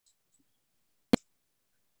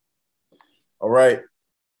All right.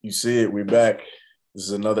 You see it. We're back. This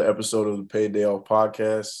is another episode of the Paid Day Off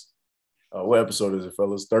podcast. What episode is it,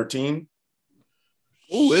 fellas? 13?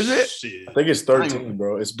 Oh, is it? Shit. I think it's 13,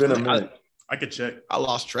 bro. It's been a minute. I could check. I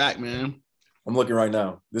lost track, man. I'm looking right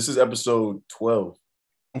now. This is episode 12.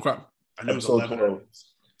 Okay. I knew it was Episode 11. 12.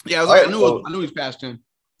 Yeah, I was like, I knew he was past 10.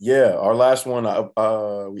 Yeah, our last one,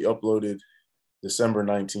 we uploaded December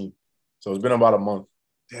 19th. So it's been about a month.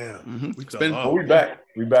 Damn. Mm-hmm. But we back.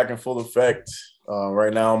 We back in full effect.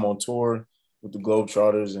 Right now I'm on tour with the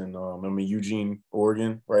Globetrotters, and I'm in Eugene,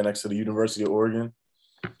 Oregon, right next to the University of Oregon.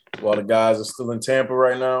 A lot of guys are still in Tampa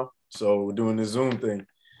right now, so we're doing this Zoom thing.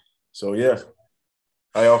 So yeah,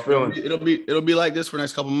 how y'all feeling? It'll be like this for the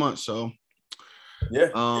next couple months. So yeah,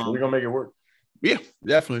 we're gonna make it work. Yeah,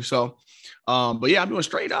 definitely. So, but yeah, I'm doing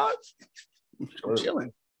straight, dog. I'm Sure.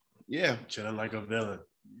 chilling. Yeah. Chilling like a villain.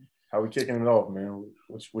 How we kicking it off, man?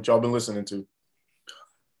 What y'all been listening to?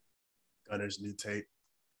 Gunner's new tape.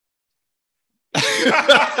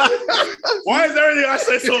 Why is everything I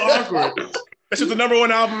say so awkward? That's just the number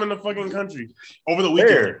one album in the fucking country over the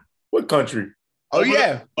weekend. Where? What country? Oh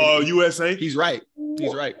yeah. USA. He's right.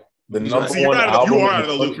 He's right. The He's number right. See, one album. you are out in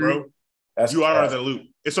of the loop, country? bro. That's You are out of the loop.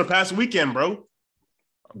 It's our past weekend, bro.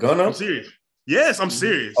 Gunna? I'm serious. Yes, I'm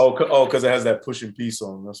serious. Oh, because it has that Pushing P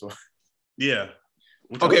song. That's why. Yeah.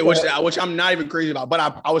 Okay, which I'm not even crazy about,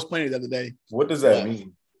 but I was playing it the other day. What does that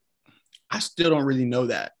mean? I still don't really know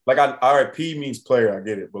that. Like, all right, P means player. I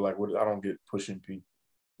get it, but like, what? I don't get Pushing P.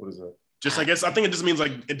 What is that? Just, I guess, I think it just means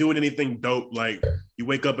like doing anything dope. Like you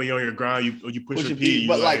wake up and you're on your grind, you push your P.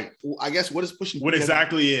 But like, I guess what is pushing P? What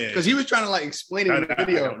exactly is? Because he was trying to like explain it in the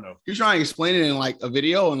video. I don't know. He was trying to explain it in like a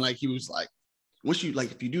video, and like he was like, once you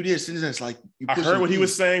like, if you do this, and it's like you I heard what he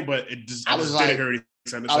was saying, but it just I was like, didn't hear anything.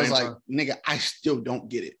 I was like, nigga, I still don't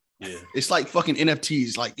get it. Yeah. It's like fucking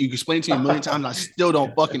NFTs. Like you explain it to me a million times, I still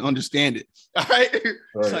don't fucking understand it. All right.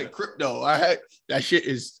 It's like crypto. All right. That shit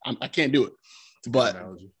is I can't do it. But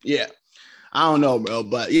yeah, I don't know, bro.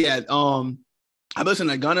 But yeah, I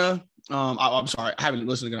listened to Gunna. I'm sorry, I haven't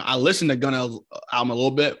listened to Gunna. I listened to Gunna album a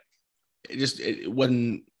little bit. It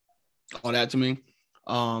wasn't all that to me.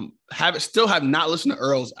 Still have not listened to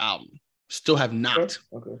Earl's album. Still have not.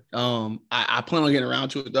 Okay. I plan on getting around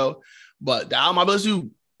to it though. But the album I listened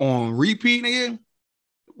to on repeat, nigga,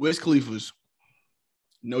 Wiz Khalifa's.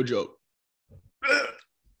 No joke.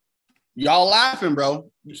 Y'all laughing, bro.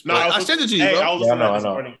 No, I sent it to you, bro. I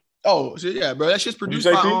know. Oh, so yeah, bro. That shit's produced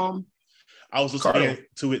say, by I was listening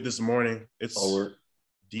to it this morning. It's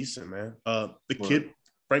decent, man. The Kid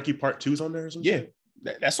Frankie Part 2's on there or something? Yeah.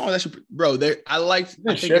 That song, that should, bro. I liked.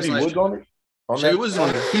 I think Chevy Woods on it. Chevy Woods on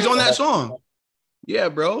it. He's on that song. Yeah,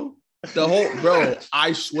 bro. The whole, bro.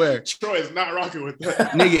 I swear, Troy is not rocking with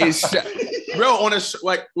that, nigga. It's bro on a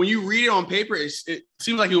like when you read it on paper, it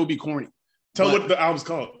seems like it would be corny. Tell what the album's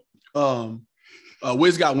called.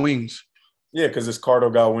 Wiz Got Wings. Yeah, because it's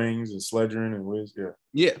Cardo Got Wings and Sledgerin and Wiz. Yeah.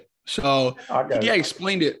 Yeah. So yeah,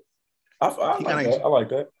 explained it. I like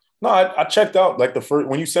that. No, I checked out like the first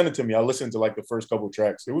when you sent it to me. I listened to like the first couple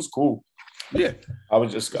tracks. It was cool. Yeah. I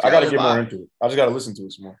got to get more into it. I just got to listen to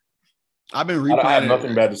it some more. I've been replaying. I have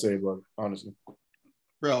nothing bad to say about it, honestly.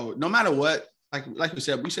 Bro, no matter what, like we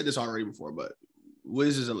said this already before, but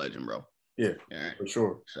Wiz is a legend, bro. Yeah, for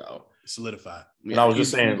sure. So solidified. And I was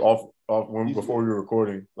just saying before we were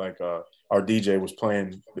recording, like our DJ was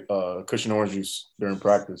playing Cushion Orange Juice during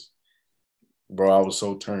practice. Bro, I was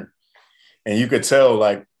so turned, and you could tell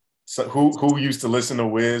like who used to listen to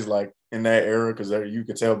Wiz like in that era because you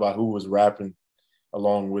could tell by who was rapping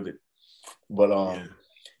along with it. But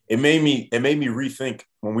It made me rethink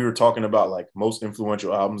when we were talking about like most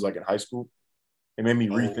influential albums like in high school. It made me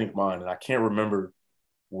rethink mine, and I can't remember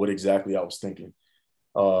what exactly I was thinking.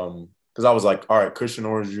 Because I was like, all right, Cushion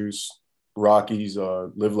Orange Juice, Rockies,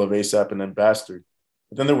 Live Love ASAP, and then Bastard.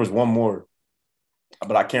 But then there was one more,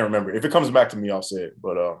 but I can't remember. If it comes back to me, I'll say it.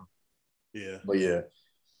 But yeah,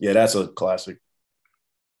 that's a classic.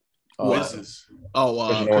 Cushion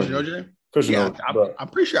OJ. Cushion Yeah, OJ. I'm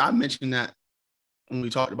pretty sure I mentioned that when we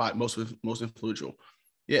talked about most influential.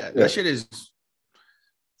 Yeah, that shit is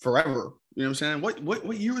forever. You know what I'm saying?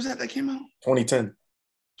 What year was that came out? 2010.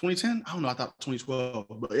 2010? I don't know. I thought 2012.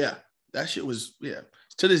 But yeah, that shit was,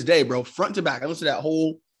 to this day, bro, front to back. I listened to that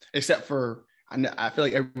whole, except for, I feel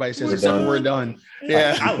like everybody says, except for We're Done.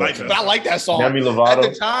 Yeah. I like that. But I like that song. Demi Lovato. At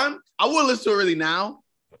the time, I wouldn't listen to it really now.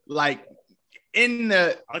 Like, in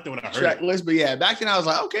the I like that when I heard track list, but yeah, back then I was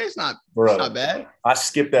like, okay, it's not bad. I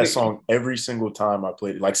skipped that song every single time I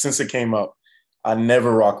played it. Like since it came out, I never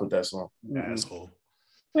rock with that song. Asshole.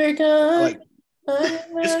 Wake up. Like,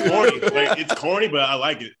 it's corny. Like it's corny, but I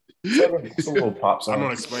like it. It's a little pop song. I'm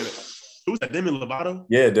gonna explain it. Who's that? Demi Lovato?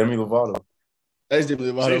 Yeah, Demi Lovato. That's Demi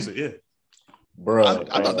Lovato. Seriously, yeah. Bro,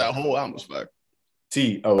 I thought that whole album was fire.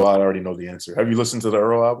 I already know the answer. Have you listened to the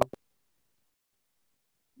Earl album?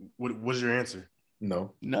 What was your answer?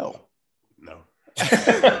 No.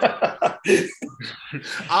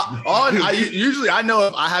 Usually I know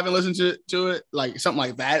if I haven't listened to it, like something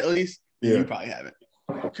like that at least. Yeah. You probably haven't.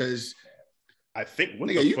 Because I think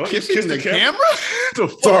nigga, you kissing the camera?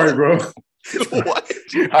 Sorry, bro. What?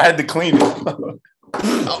 I had to clean it. All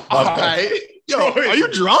right. Yo, are you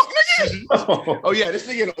drunk, nigga? Oh yeah, this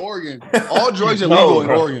nigga in Oregon. All drugs are legal in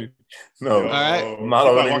Oregon. No, all right. I'm not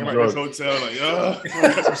on any drugs. Hotel, like,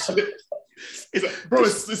 he's like, bro,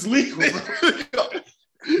 it's legal, bro.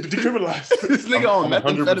 Decriminalized. This nigga on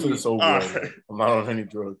methamphetamine. Sober. Right. I'm not on any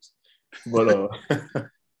drugs. But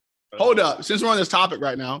hold up. Since we're on this topic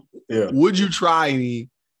right now, would you try any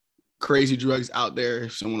crazy drugs out there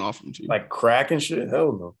if someone offered them to you? Like crack and shit?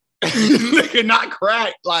 Hell no. Nigga, not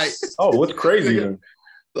crack. Like, oh, what's crazy then?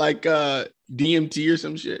 Like DMT or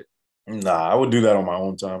some shit. Nah, I would do that on my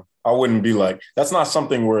own time. I wouldn't be like, that's not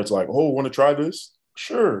something where it's like, oh, want to try this?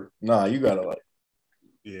 Sure. Nah, you gotta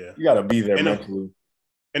you gotta be there mentally.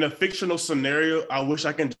 In a fictional scenario, I wish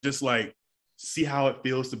I can just like see how it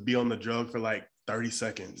feels to be on the drug for like 30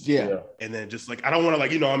 seconds. Yeah. And then just like, I don't want to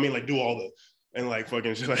like, you know what I mean? Like do all the, and like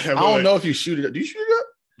fucking shit like that. I don't know if you shoot it up. Do you shoot it up?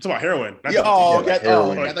 It's about heroin. Yeah,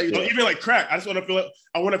 heroin. I thought you even like crack. I just want to feel it.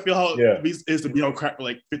 I want to feel how it is to be on crack for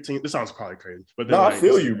like 15. This sounds probably crazy. But then, I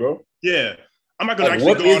feel you, bro. Yeah. I'm not gonna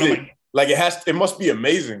actually go on like it must be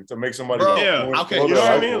amazing to make somebody. Bro, okay, you know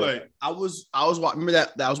what I mean? Like I was remember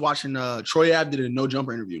that I was watching Troy Ave did a No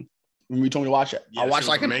Jumper interview. When you told me to watch it, I watched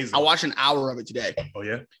I watched an hour of it today. Oh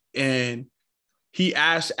yeah. And he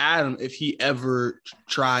asked Adam if he ever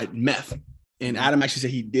tried meth. And Adam actually said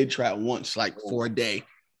he did try it once, like for a day.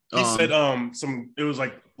 He said it was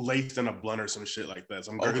like laced in a blunt or some shit like that.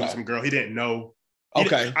 Some girl he didn't know.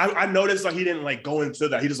 I noticed like he didn't like go into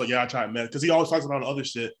that. He just like, I tried meth because he always talks about other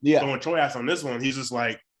shit. Yeah. So when Troy asked on this one, he's just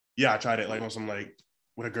like, I tried it like on some like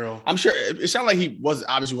with a girl. I'm sure it sounded like he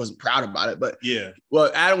wasn't proud about it, but yeah.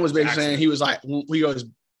 Well, Adam was basically saying he was like, he goes,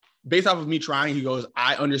 based off of me trying, he goes,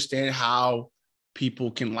 I understand how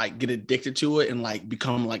people can like get addicted to it and like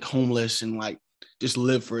become like homeless and like just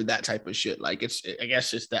live for that type of shit. Like I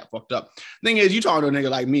guess it's that fucked up. Thing is, you talking to a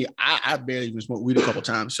nigga like me, I barely even smoked weed a couple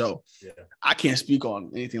times, so I can't speak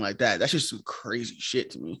on anything like that. That's just some crazy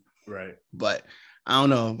shit to me. Right. But I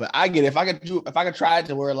don't know. But I get it. If I could try it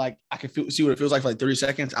to where like I could see what it feels like for like 30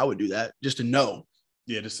 seconds, I would do that just to know.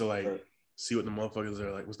 Yeah, just to like see what the motherfuckers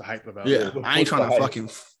are like. What's the hype about? Yeah, I ain't trying to fucking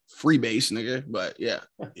freebase, nigga. But yeah.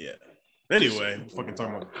 Anyway, fucking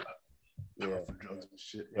talking about. For drugs and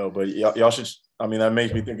shit. But y'all should. I mean, that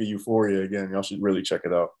makes me think of Euphoria again. Y'all should really check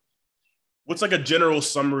it out. What's like a general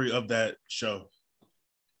summary of that show?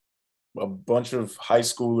 A bunch of high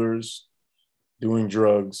schoolers doing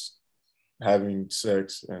drugs, having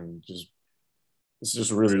sex, and it's just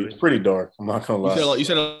really pretty dark. I'm not gonna lie. You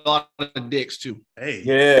said a lot of dicks too. Hey.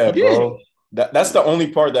 Yeah, bro. That's the only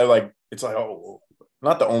part that like it's like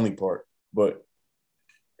not the only part, but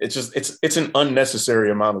it's just it's an unnecessary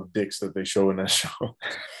amount of dicks that they show in that show.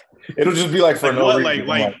 It'll just be like for no reason.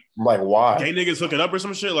 Like why? Gay niggas hooking up or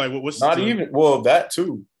some shit. Like what's not even? Well, that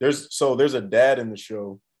too. There's a dad in the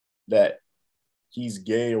show that he's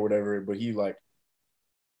gay or whatever, but he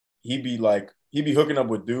be hooking up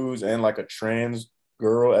with dudes and like a trans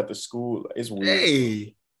girl at the school. It's weird.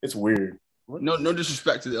 Hey, it's weird. No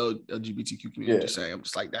disrespect to the LGBTQ community. I'm just saying, I'm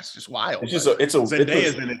just like that's just wild. It's just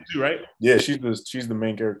Zendaya's in it too, right? Yeah, she's the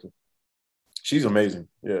main character. She's amazing.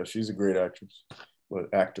 Yeah, she's a great actress,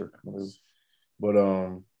 actor. But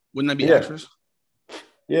wouldn't that be actress?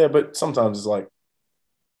 Yeah, but sometimes it's like,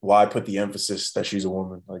 why put the emphasis that she's a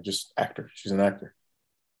woman? Like just actor. She's an actor.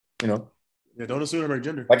 You know. Yeah, don't assume her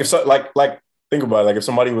gender. Like if think about it. Like if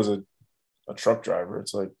somebody was a truck driver,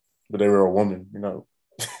 it's like, but they were a woman. You know.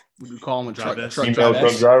 Would you call him a truck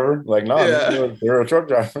driver? Like, they're a truck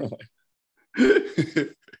driver.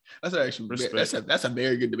 That's actually that's a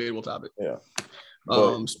very good debatable topic. Yeah.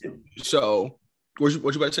 So what you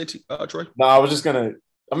about to say, Troy? No, I was just gonna.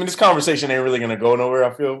 I mean, this conversation ain't really gonna go nowhere.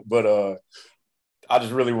 I feel, but I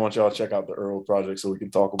just really want y'all to check out the Earl project so we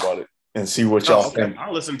can talk about it and see what y'all think.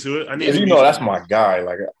 I'll listen to it. That's my guy.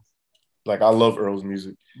 Like I love Earl's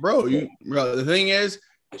music, bro. The thing is,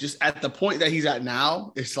 just at the point that he's at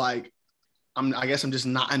now, it's like I guess I'm just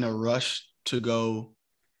not in a rush to go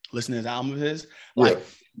listen to his album of his. Like,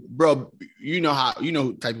 bro, you know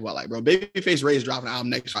type of what I like, bro. Babyface Ray is dropping an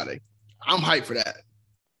album next Friday. I'm hyped for that.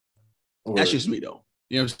 That's just me though.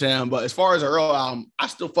 You know what I'm saying? But as far as the Earl album, I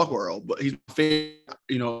still fuck with Earl, but he's my favorite,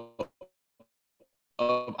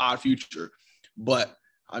 Odd Future, but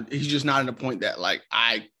he's just not in the point that like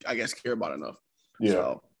I guess care about enough. Yeah,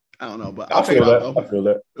 so, I don't know, but I feel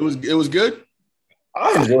that. It was good.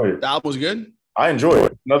 I enjoyed it. The album was good. I enjoyed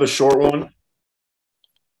it. Another short one.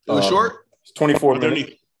 It was short. It's 24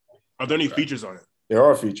 minutes. Are there any features on it? There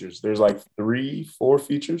are features. There's like 3-4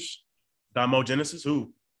 features. Damo Genesis?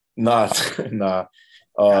 Who? Nah.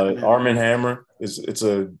 Arm & Hammer it's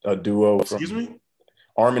a duo. Excuse me?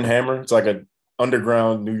 Arm & Hammer. It's like an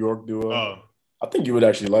underground New York duo. Oh. I think you would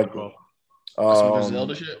actually like it. Some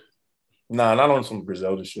Griselda shit? Nah, not on some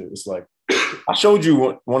Griselda shit. It's like I showed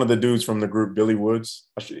you one of the dudes from the group, Billy Woods.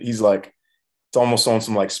 He's like, it's almost on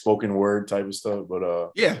some like spoken word type of stuff.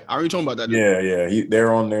 But yeah, I already talking about that. Yeah,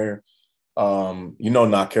 they're on there.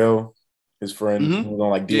 Nakel, his friend, who's on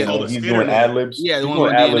like DNA. He's doing ad libs. Yeah, he's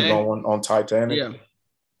doing ad libs on Titanic. Yeah.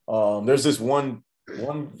 There's this one.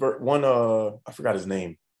 I forgot his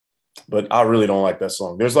name, but I really don't like that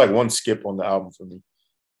song. There's like one skip on the album for me.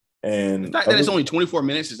 And the fact that it's only 24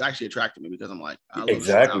 minutes is actually attracting me because I'm like,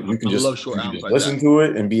 exactly. You can just listen to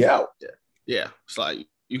it and be out. Yeah. It's like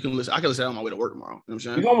you can listen. I can listen on my way to work tomorrow. You know what I'm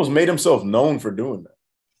saying? He's almost made himself known for doing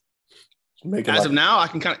that. As of now, I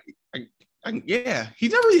can kind of, yeah. He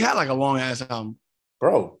never really had like a long ass album.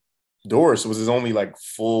 Bro, Doris was his only like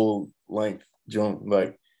full length jump.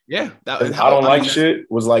 Like, yeah, I don't like shit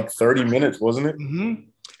was like 30 minutes, wasn't it? Mm-hmm.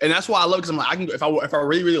 And that's why I love because I'm like, I can if I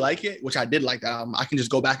really, really like it, which I did like that album, I can just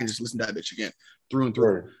go back and just listen to that bitch again through and through.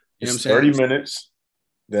 Sure. You know what I'm saying? 30 minutes.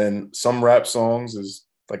 Then some rap songs is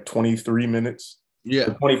like 23 minutes. Yeah.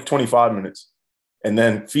 25 minutes. And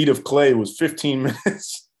then Feet of Clay was 15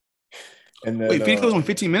 minutes. And then Feet of Clay was on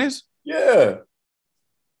 15 minutes? Yeah.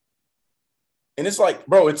 And it's like,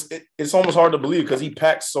 bro, it's almost hard to believe because he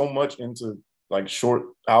packs so much into like short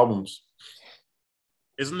albums.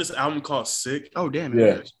 Isn't this album called Sick? Oh, damn.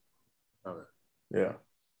 Yeah. Okay. Yeah.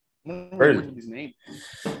 What is his name?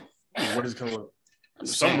 What is coming up?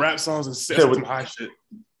 Some rap songs and some high shit.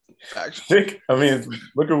 Sick. I mean,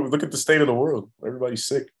 look at the state of the world. Everybody's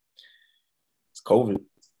sick. It's COVID.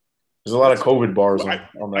 There's a lot of COVID bars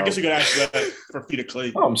on I guess you could ask that for Feet of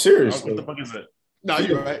Clay. Oh, I'm serious. What the fuck is that? No,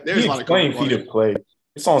 you're right. There's a lot of COVID Feet of Clay.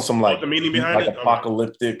 It's on some like the meaning behind like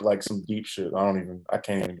apocalyptic, like some deep shit. I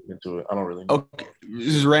can't even get into it. I don't really know. Okay,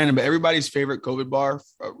 this is random, but everybody's favorite COVID bar,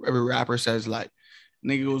 every rapper says like,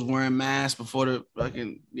 nigga was wearing masks before the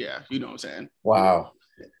fucking, yeah, you know what I'm saying. Wow.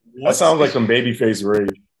 That sounds like some Babyface Ray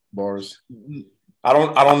bars. I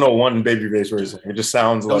don't know one Babyface Ray song. It just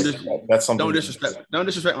sounds like that's something. Don't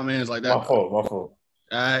disrespect my man's like that. My fault. All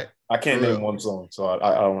right. I can't name one song, so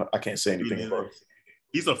I can't say anything about it.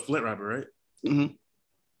 He's a Flint rapper, right? Mm-hmm.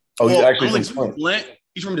 Oh, he's actually from Flint.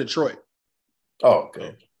 He's from Detroit. Oh,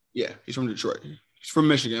 okay. Yeah, he's from Detroit. He's from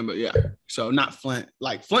Michigan, but yeah. So not Flint.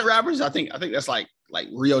 Like Flint rappers, I think that's like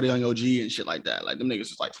Rio de Young OG and shit like that. Like them niggas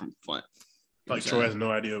is like from Flint. Like Troy has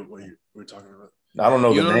no idea what we're talking about. I don't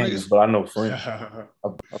know the names, but I know Flint. I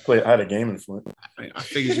had a game in Flint. I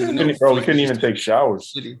figured you know. Bro, we couldn't even take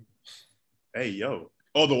showers. Hey, yo.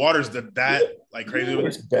 Oh, the water's that like crazy.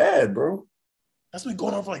 It's bad, bro. That's been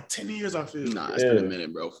going on for like 10 years, I feel. Nah, it's been a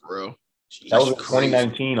minute, bro, for real. That was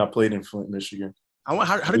 2019. I played in Flint, Michigan.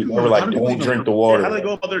 How do people were like, don't drink the water? How do they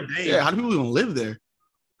go about their day? Yeah, how do people even live there?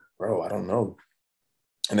 Bro, I don't know.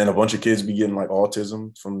 And then a bunch of kids be getting like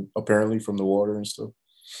autism from the water and stuff.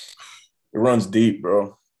 It runs deep,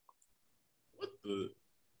 bro. What the?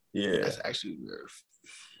 Yeah. That's actually weird.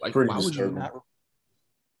 Like, pretty why disturbing. would you not?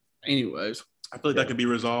 Anyways. I feel like that could be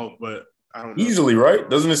resolved, but I don't know. Easily, right?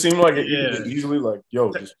 Doesn't it seem like it easily? Like,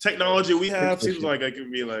 yo. Technology we have seems like it could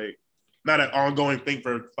be like not an ongoing thing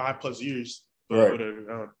for 5+ years. But right.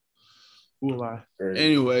 Whatever. Who am I?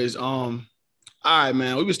 Anyways, all right,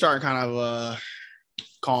 man. We've been starting kind of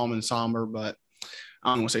calm and somber, but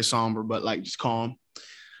I don't want to say somber, but like just calm.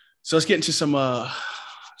 So let's get into some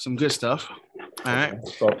good stuff. All right.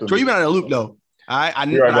 So you've been on a loop though. All right. I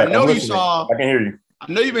know you saw. I can hear you.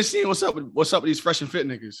 I know you've been seeing what's up with these fresh and fit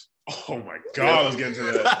niggas. Oh my God, let's get into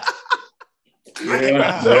that.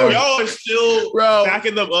 Y'all are still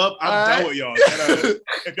backing them up. I'm done with y'all.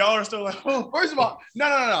 If y'all are still like, first of all,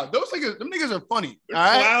 no. Them niggas are funny. All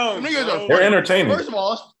right, clowns, them niggas are funny. They're entertaining. First of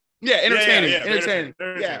all, entertaining.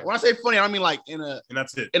 Yeah, when I say funny, I don't mean like in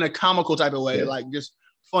a comical type of way, like just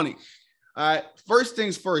funny. All right. First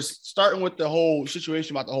things first, starting with the whole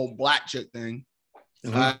situation about the whole black chick thing.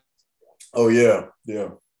 Mm-hmm. Oh yeah.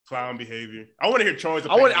 Clown behavior. I want to hear Troy's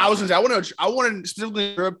opinion. I want to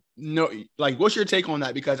specifically know, like, what's your take on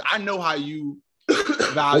that? Because I know how you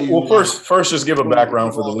value. Well, first, just give a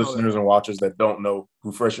background for the listeners and watchers that don't know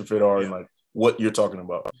who Fresh and Fit are and like what you're talking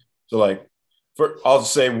about. So, like, I'll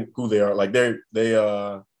say who they are. Like they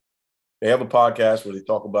have a podcast where they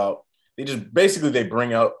talk about they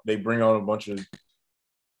bring out a bunch of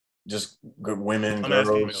just good women,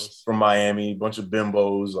 girls from Miami, a bunch of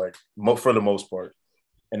bimbos, like for the most part,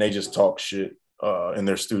 and they just talk shit in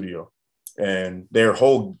their studio, and their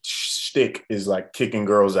whole shtick is like kicking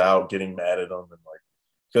girls out, getting mad at them, and like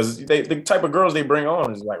because the type of girls they bring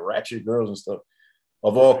on is like ratchet girls and stuff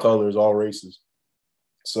of all colors, all races.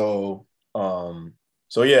 So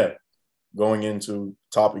yeah, going into the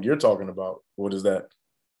topic you're talking about, what is that?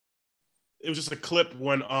 It was just a clip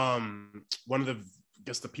when one of the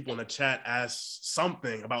people in the chat asked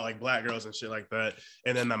something about like black girls and shit like that,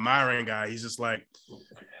 and then the Myron guy, he's just like,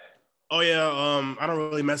 oh yeah, I don't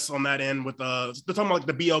really mess on that end with they're talking about like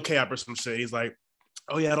the BLK app or some shit. He's like,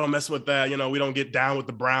 oh yeah, I don't mess with that. You know, we don't get down with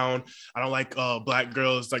the brown. I don't like black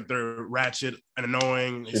girls, like they're ratchet and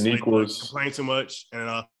annoying. They complain too much,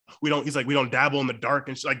 and we don't dabble in the dark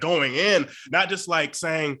and shit, like going in, not just like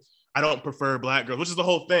saying I don't prefer black girls, which is the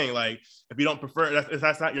whole thing. Like, if you don't prefer, if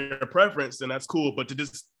that's not your preference, then that's cool. But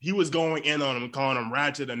he was going in on him, calling him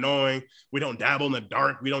ratchet, annoying. We don't dabble in the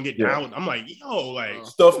dark. We don't get down with. I'm like, yo, like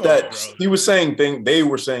stuff that he was saying. They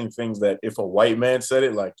were saying things that if a white man said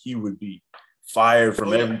it, like he would be fired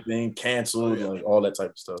from everything, canceled, like all that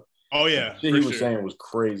type of stuff. Oh yeah, shit he was saying was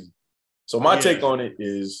crazy. So my take on it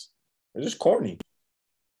is they're just corny.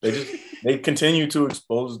 They continue to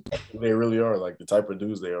expose who they really are, like the type of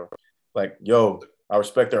dudes they are. Like, yo, I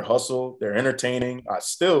respect their hustle. They're entertaining. I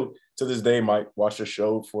still, to this day, might watch the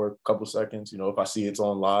show for a couple seconds, you know, if I see it's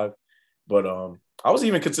on live. But I was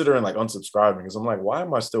even considering like unsubscribing because I'm like, why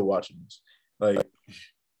am I still watching this?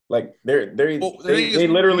 Like they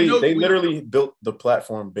literally built the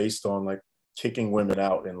platform based on like kicking women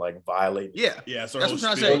out and like violating. Yeah. So that's what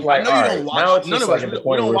I'm saying. Like, I know you don't watch. None of us.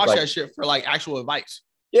 We don't watch that shit for like actual advice.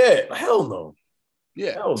 Yeah, hell no.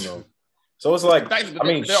 Yeah, hell no. So it's like, I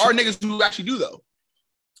mean, there are niggas who actually do though,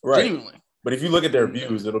 right? Genuinely. But if you look at their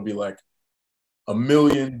views, it'll be like 1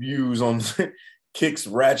 million views on kicks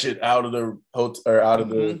ratchet out of the hotel or out of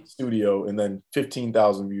the studio, and then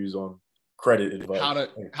 15,000 views on credit advice.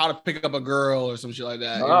 How to pick up a girl or some shit like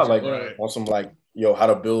that. Nah, like on some like how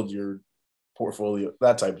to build your portfolio,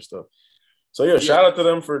 that type of stuff. So yeah, shout out to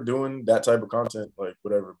them for doing that type of content, like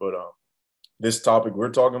whatever. But this topic we're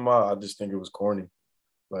talking about, I just think it was corny.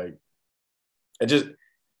 Like, it just,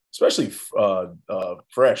 especially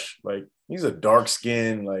Fresh. Like, he's a dark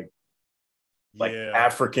skinned, like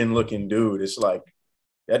African looking dude. It's like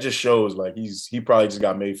that just shows like he probably just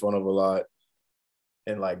got made fun of a lot,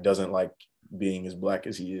 and like doesn't like being as black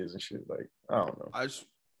as he is and shit. Like, I don't know.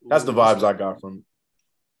 That's the vibes I got from.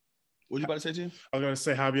 What you about to say, Jim? I was gonna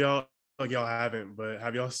say, have y'all haven't, but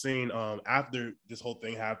have y'all seen after this whole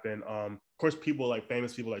thing happened? Of course,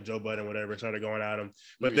 famous people like Joe Budden, whatever, started going at him.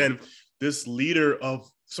 But then this leader of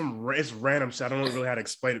it's random shit. I don't really know how to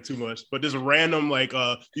explain it too much, but this random like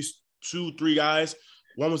these 2-3 guys.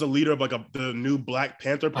 One was a leader of like the new Black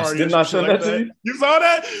Panther Party. Did not send that to you? You saw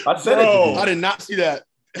that? I sent it to you. I did not see that.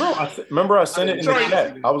 Bro, remember I sent it in the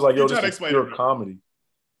chat. I was like, yo, this is pure comedy.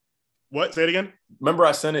 What? Say it again. Remember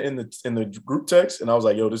I sent it in the group text, and I was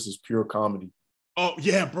like, yo, this is pure comedy. Oh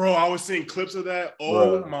yeah, bro. I was seeing clips of that.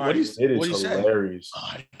 Oh my! It is hilarious.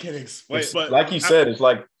 I can't explain. But like he said, it's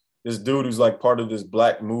like this dude who's like part of this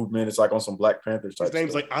black movement. It's like on some Black Panther type. His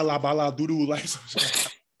name's stuff. like Allah Bala Dudu. Like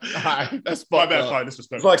that's my bad. Fine,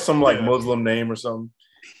 disrespectful. It's like some like Muslim name or something.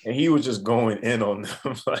 And he was just going in on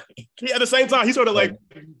them. Like, at the same time, he sort of like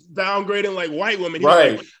downgrading like white women. He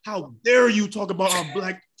was like, how dare you talk about our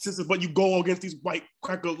black sisters, but you go against these white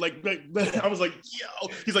crackers? Like I was like, yo.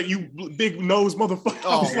 He's like, you big nose motherfucker.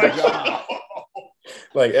 Oh my god.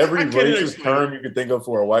 Like every racist term you could think of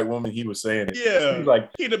for a white woman, he was saying it. Yeah. He's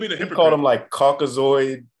like, he called him like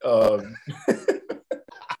Caucasoid.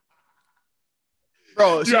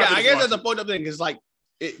 Bro, so I guess that's the point of thing is like,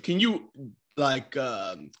 can you like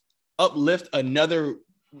uplift another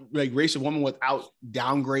like race of woman without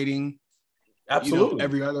downgrading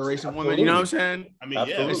every other race of woman? You know what I'm saying? I mean,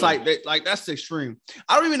 absolutely. It's like that's the extreme.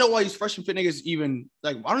 I don't even know why these Fresh and Fit niggas even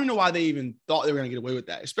like. I don't even know why they even thought they were gonna get away with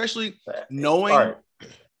that, especially knowing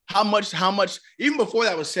how much. Even before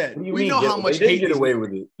that was said, we know how much they get away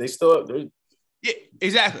with it. They still, yeah,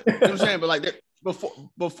 exactly. You know what I'm saying, but like before,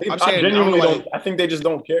 I'm saying, I genuinely don't. I think they just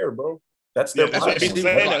don't care, bro. That's their that's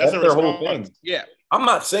their whole thing. Yeah, I'm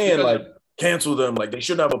not saying like cancel them, like they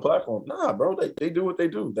shouldn't have a platform. Nah, bro, they do what they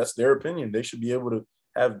do. That's their opinion. They should be able to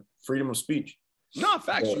have freedom of speech. No,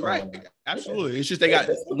 facts, you're right. Absolutely. It's just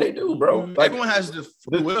that's what they do, bro. Like, everyone has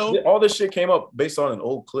the will. All this shit came up based on an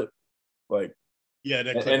old clip. Like, yeah,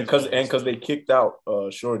 and because they kicked out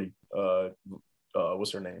Shorty,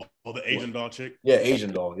 what's her name? Oh, the Asian doll chick. Yeah,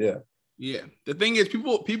 Asian doll. Yeah. Yeah. The thing is,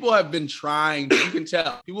 people have been trying. You can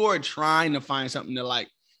tell people are trying to find something to like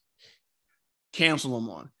cancel them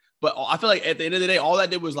on. But I feel like at the end of the day, all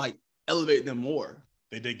that did was like elevate them more.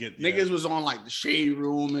 They did get niggas was on like the shade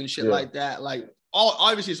room and shit like that. Like all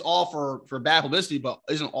obviously it's all for bad publicity, but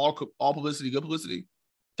isn't all publicity good publicity?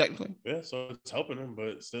 Technically. Yeah, so it's helping them,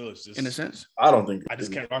 but still, it's just in a sense. I don't think I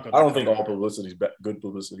just can't rock. I don't think all publicity is good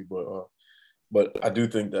publicity, but I do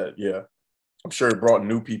think that I'm sure it brought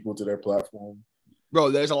new people to their platform.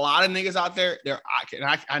 Bro, there's a lot of niggas out there.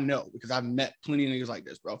 I know because I've met plenty of niggas like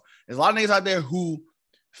this, bro. There's a lot of niggas out there who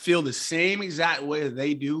feel the same exact way that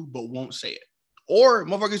they do, but won't say it. Or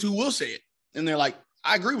motherfuckers who will say it, and they're like,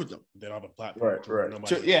 I agree with them. They don't have a platform. Right.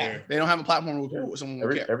 They don't have a platform where someone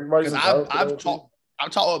will care. Everybody's I've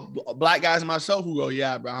talked with black guys myself who go,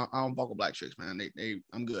 yeah, bro, I don't fuck with black chicks, man.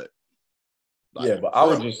 I'm good. Like, but I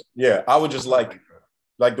would just like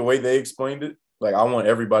the way they explained it. Like, I want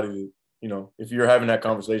everybody to, if you're having that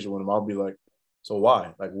conversation with them, I'll be like, so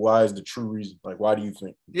why? Like, why is the true reason? Like, why do you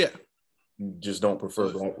think? Yeah. You just don't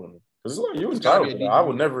prefer black women? Because it's like, you're entitled to that. I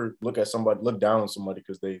would never look down on somebody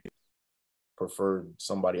because they prefer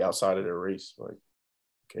somebody outside of their race. Like,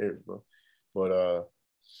 who cares, bro? But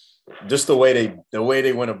just the way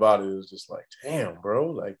they went about it was just like, damn,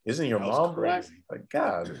 bro. Like, isn't your mom black? Like,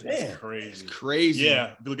 God damn. That's crazy.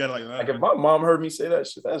 Yeah, you look at it like that. Like, if my mom heard me say that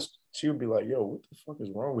shit, she would be like, yo, what the fuck is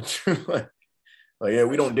wrong with you? like, yeah,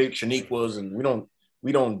 we don't date Shaniquas and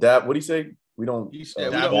we don't dab. What do you say? We don't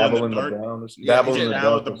dabble in the brown. Dabble in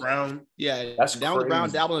the brown. Yeah, that's down with the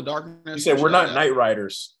brown, dabble in the darkness. You said we're not night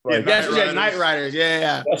riders. Like, Night Riders.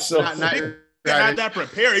 Yeah. That's so not night riders. They had that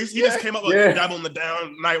prepared. He just came up with dabble in the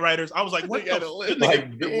down Night Riders. I was like, what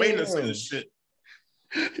the waiting to say this shit.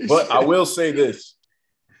 But I will say this.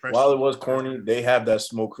 While it was corny, they have that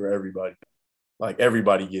smoke for everybody. Like,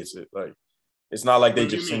 everybody gets it. Like, it's not like they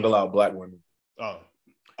just single out black women. Oh,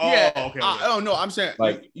 yeah. Okay. No, I'm saying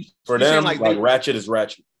like for them, like ratchet is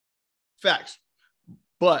ratchet. Facts.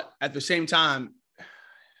 But at the same time,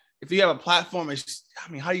 if you have a platform,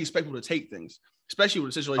 how do you expect people to take things, especially with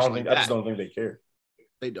a situation like that? I just don't think they care.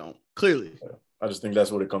 They don't. Clearly. Yeah. I just think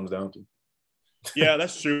that's what it comes down to. Yeah,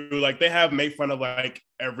 that's true. Like, they have made fun of like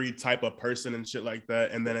every type of person and shit like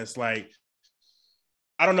that, and then it's like,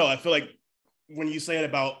 I don't know. I feel like when you say it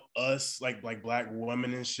about us, like black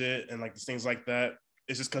women and shit, and like things like that,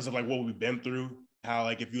 it's just because of like what we've been through. How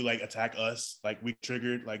like if you like attack us, like we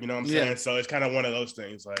triggered, like, you know what I'm saying? So it's kind of one of those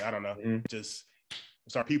things. Like, I don't know. Mm-hmm. Just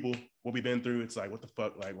it's our people, what we've been through. It's like, what the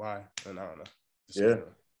fuck? Like, why? And I don't know.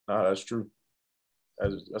 That's true.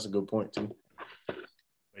 That's a good point too. But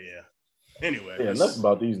yeah. Anyway. Yeah, enough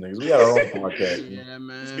about these niggas. We got our own podcast. Yeah,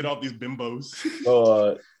 man. Let's get off these bimbos.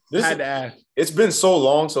 So it's been so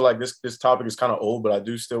long, so like this topic is kind of old, but I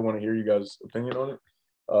do still want to hear you guys' opinion on it.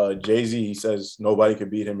 Jay-Z, he says nobody could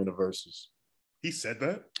beat him in the verses. He said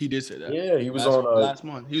that? He did say that. Yeah, he was on last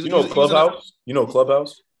month. Clubhouse? You know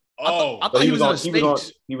Clubhouse? Oh, I thought he was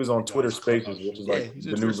on Twitter Spaces, which is like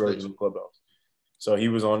the new version of Clubhouse. So he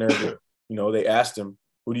was on there. They asked him,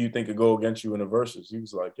 "Who do you think could go against you in the verses?" He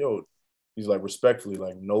was like, he's like, respectfully,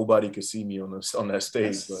 like, nobody could see me on that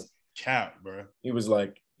stage. But cap, bro. He was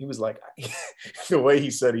like, the way he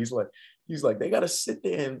said, he's like, they gotta sit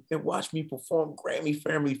there and watch me perform Grammy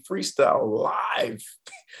Family Freestyle live.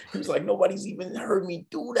 He was like, nobody's even heard me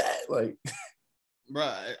do that. Like,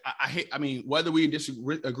 bro, I mean, whether we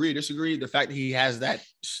agree or disagree, the fact that he has that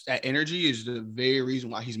energy is the very reason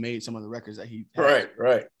why he's made some of the records that he has. Right. You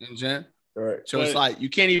know what I'm saying? Right. So it's like you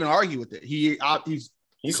can't even argue with it. He's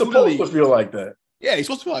supposed to feel like that. Yeah, he's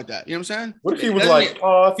supposed to feel like that. You know what I'm saying? What if he was like,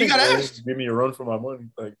 "Oh, I think he got asked. Give me a run for my money."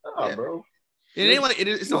 Like, bro. It ain't like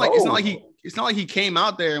it's not like he came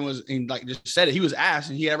out there and like just said it. He was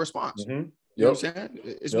asked and he had a response. Mm-hmm. You know what I'm saying?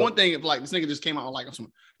 It's one thing if like this nigga just came out like on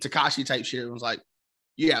some Tekashi type shit and was like,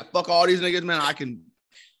 "Yeah, fuck all these niggas, man. I can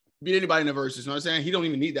beat anybody in the verses." You know what I'm saying? He don't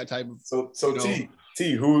even need that type of. So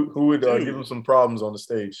T, who would give him some problems on the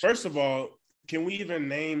stage? First of all, can we even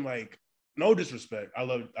name like? No disrespect. I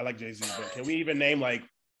like Jay-Z, but can we even name like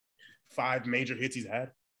 5 major hits he's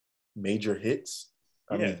had? Major hits?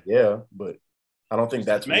 I mean, yeah, but I don't think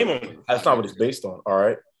that's not what it's based on. All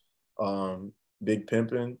right. Big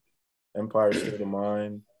Pimpin', Empire State of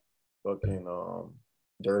Mind, fucking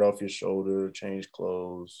Dirt Off Your Shoulder, Change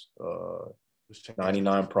Clothes,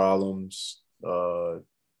 99 Problems,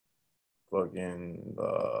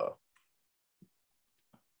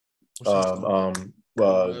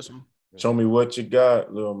 Show Me What You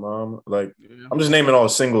Got, Lil Mama. Like, I'm just naming all the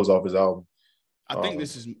singles off his album. I think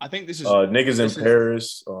this is Niggas in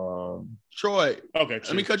Paris. Troy. Okay,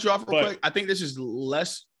 let me cut you off real quick. I think this is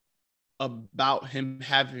less about him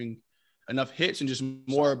having enough hits and just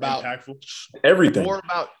more about impactful. Everything. More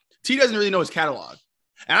about T doesn't really know his catalog.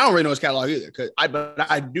 And I don't really know his catalog either, but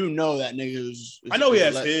I do know that nigga is I know he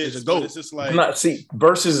has hits, but it's just like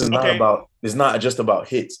Versus is not about. It's not just about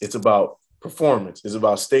hits. It's about performance. It's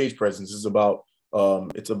about stage presence. It's about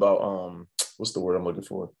what's the word I'm looking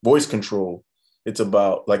for? Voice control. It's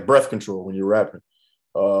about like breath control when you're rapping.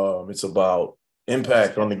 It's about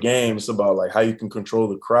impact on the game. It's about like how you can control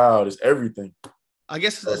the crowd. It's everything. I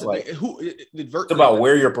guess it's like it's about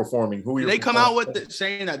where you're performing. Who they come out with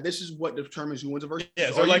saying that this is what determines who wins a verse.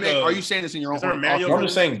 Yeah, are you saying this in your own? I'm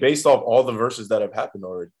just saying based off all the verses that have happened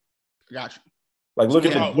already. Gotcha. Like look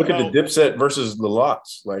at the Dipset versus the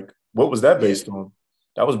Lox. Like what was that based on?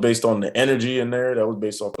 That was based on the energy in there. That was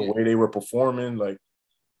based off the way they were performing, like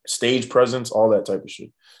stage presence, all that type of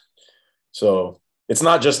shit. So it's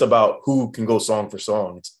not just about who can go song for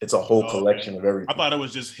song. It's a whole collection of everything. I thought it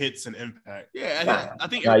was just hits and impact. Yeah, I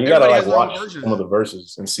think you gotta like watch some of the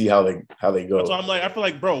verses and see how they go. That's why I'm like, I feel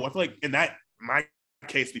like in my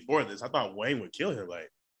case before this, I thought Wayne would kill him. Like,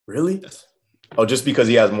 really? Oh, just because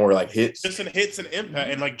he has more like hits? Just in hits and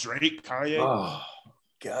impact, and like Drake, Kanye. Oh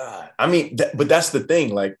God. I mean, but that's the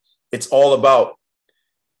thing. Like, it's all about.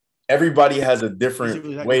 Everybody has a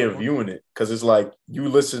different way of viewing it because it's like you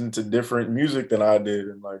listen to different music than I did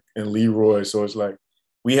and Leroy. So it's like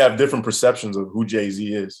we have different perceptions of who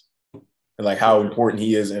Jay-Z is and like how important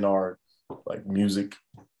he is in our like music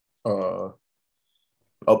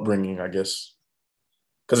upbringing, I guess.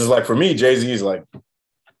 Because it's like for me, Jay-Z is like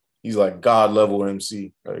he's like God level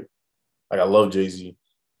MC. Like I love Jay-Z,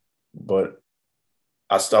 but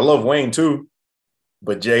I love Wayne too.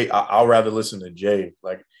 But Jay, I'll rather listen to Jay.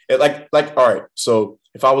 Like, all right. So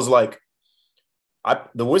if I was like,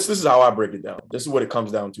 this is how I break it down. This is what it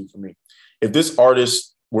comes down to for me. If this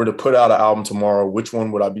artist were to put out an album tomorrow, which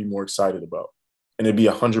one would I be more excited about? And it'd be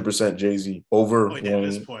 100% Jay-Z over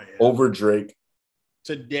Wayne, over Drake.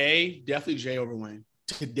 Today, definitely Jay over Wayne.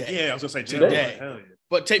 Today. Yeah, I was gonna say today. Hell yeah.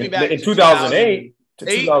 But take me back in 2008. To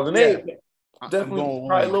 2008, definitely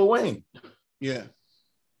probably Lil Wayne. Yeah.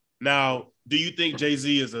 Now, do you think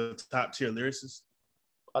Jay-Z is a top tier lyricist?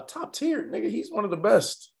 A top tier, nigga. He's one of the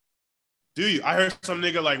best. Do you? I heard some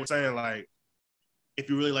nigga like saying like, if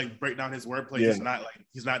you really like break down his wordplay, he's not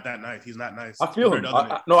that nice. He's not nice. I feel him.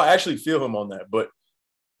 I actually feel him on that. But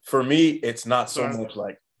for me, it's not so much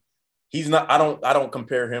like he's not. I don't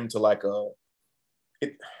compare him to like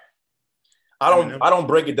I don't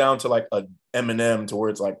break it down to like a Eminem to where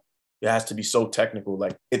it's like it has to be so technical.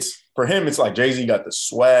 Like it's for him, it's like Jay-Z got the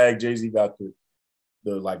swag. Jay-Z got the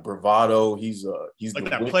like bravado. He's like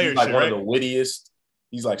that player, he's like one of the wittiest.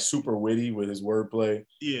 He's like super witty with his wordplay.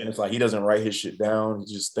 Yeah, and it's like he doesn't write his shit down.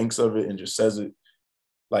 He just thinks of it and just says it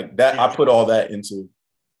like that. Yeah. I put all that into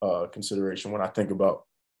consideration when I think about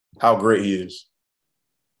how great he is.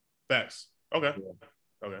 Facts. Okay.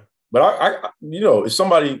 Yeah. Okay. But I if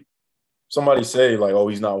somebody say like, oh,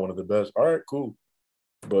 he's not one of the best. All right, cool.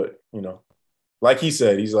 But like he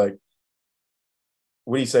said, he's like,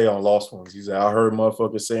 what did he say on Lost Ones? He said, I heard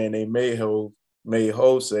motherfuckers saying they made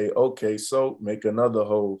Ho say, okay, so make another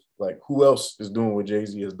Ho. Like, who else is doing what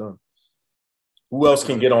Jay-Z has done? Who else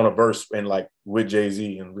can get on a verse and like with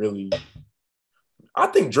Jay-Z and really? I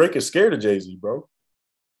think Drake is scared of Jay-Z, bro.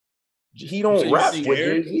 He don't rap with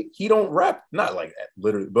Jay-Z. He don't rap, not like that,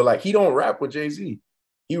 literally, but like he don't rap with Jay-Z.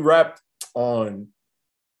 He rapped on.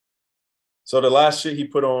 So the last shit he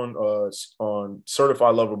put on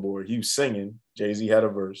Certified Lover Boy, he was singing. Jay-Z had a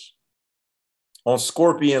verse. On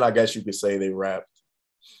Scorpion, I guess you could say they rapped.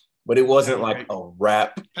 But it wasn't like a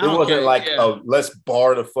rap. It wasn't like a let's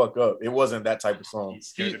bar the fuck up. It wasn't that type of song.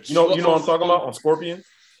 You know what I'm talking about on Scorpion?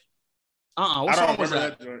 What song was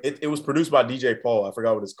that? It was produced by DJ Paul. I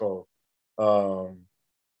forgot what it's called.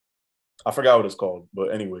 I forgot what it's called.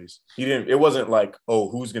 But anyways, it wasn't like, oh,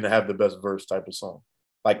 who's gonna have the best verse type of song.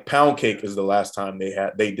 Like Pound Cake is the last time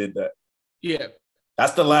they did that. Yeah.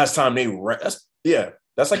 That's the last time they rap.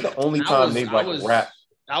 That's like the only time they've rapped.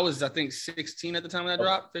 I was, I think, 16 at the time that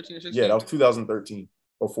dropped, 15 or 16. Yeah, that was 2013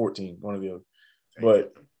 or 14, one of the other.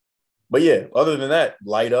 But yeah, other than that,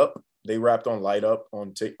 Light Up, they rapped on Light Up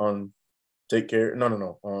on Take Care.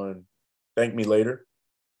 No, on Thank Me Later.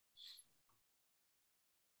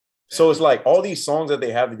 So it's like all these songs that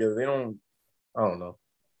they have together, I don't know.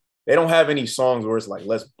 They don't have any songs where it's like,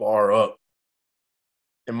 let's bar up,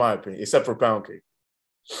 in my opinion, except for Pound Cake.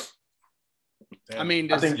 I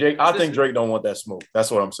mean, I think Drake don't want that smoke.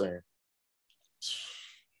 That's what I'm saying.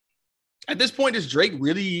 At this point, does Drake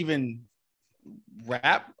really even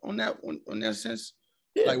rap on that sense?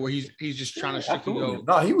 Yeah. Like where he's just trying to strictly go.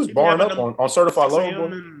 No, he was barring up on Certified Lover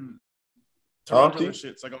Boy. Toronto and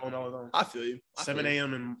shit. It's like on all of them. I feel you. 7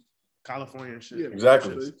 a.m. in California and shit. Yeah,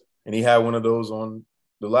 exactly. And he had one of those on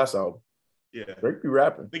the last album. Yeah. Drake be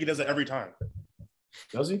rapping. I think he does it every time.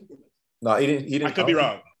 Does he? No, he didn't. I could be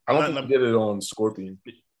wrong. I don't think he did it on Scorpion.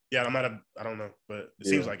 Yeah, I don't know, but it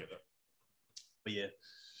seems like it though. But yeah.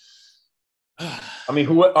 I mean,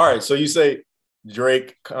 who? All right, so you say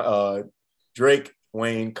Drake,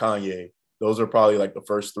 Wayne, Kanye. Those are probably like the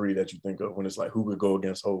first three that you think of when it's like who could go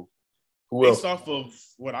against who. Who else? Based off of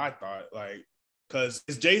what I thought, like, because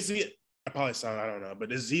is Jay-Z? I don't know,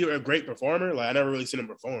 but is he a great performer? Like, I never really seen him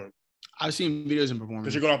perform. I've seen videos and performance.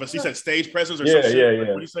 Because you're going off of, he said stage presence or yeah, something. Yeah. Like,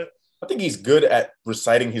 what do you say? I think he's good at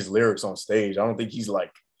reciting his lyrics on stage. I don't think he's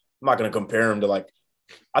like, I'm not going to compare him to like,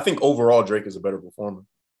 I think overall Drake is a better performer.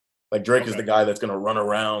 Like Drake is the guy that's going to run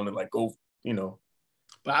around and like go, you know.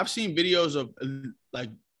 But I've seen videos of like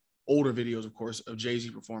older videos, of course, of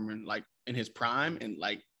Jay-Z performing like in his prime and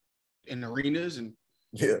like in arenas. And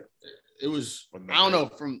yeah, it was, I don't know,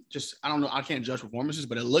 I don't know. I can't judge performances,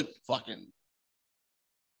 but it looked fucking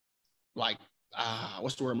like,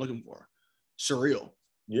 what's the word I'm looking for? Surreal.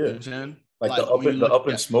 Yeah. You know what I'm saying? Like the Up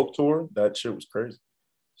in Smoke tour, that shit was crazy.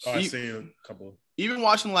 Oh, I seen a couple. Even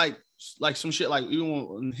watching like some shit, like even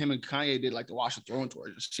when him and Kanye did like the Watch the Throne tour,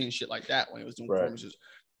 just seeing shit like that when he was doing performances,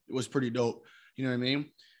 it was pretty dope. You know what I mean?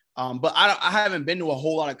 But I haven't been to a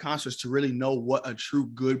whole lot of concerts to really know what a true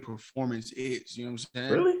good performance is. You know what I'm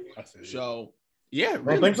saying? Really? So yeah, really. I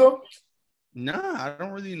don't think so. Nah, I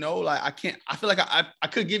don't really know. Like I feel like I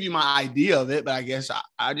could give you my idea of it, but I guess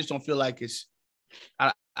I just don't feel like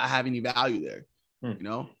I have any value there. You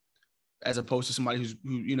know, as opposed to somebody who's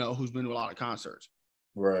been to a lot of concerts.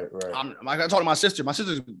 Right. I talk to my sister. My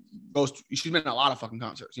sister she's been to a lot of fucking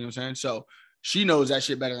concerts. You know what I'm saying? So she knows that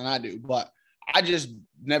shit better than I do. But I just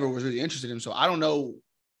never was really interested in him. So I don't know.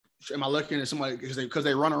 Am I looking at somebody because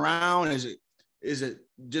they run around? Is it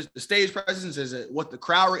just the stage presence? Is it what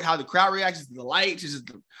how the crowd reacts? Is it the lights? Is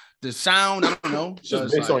it the sound? I don't know.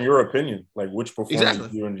 Just based on your opinion, like which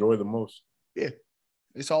performance you enjoy the most. Yeah.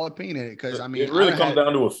 It's all opinionated because I mean it really comes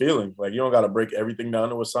down to a feeling. Like you don't got to break everything down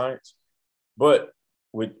to a science, but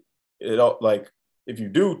with it all, like if you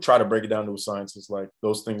do try to break it down to a science, it's like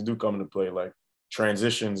those things do come into play, like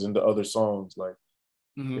transitions into other songs, like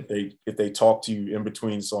if they talk to you in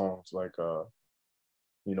between songs, like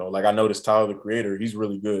like I noticed Tyler the Creator, he's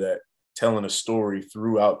really good at telling a story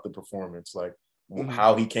throughout the performance, like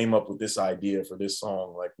how he came up with this idea for this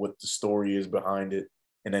song, like what the story is behind it,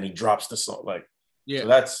 and then he drops the song, like. Yeah, so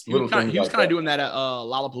that's he was kind of doing that at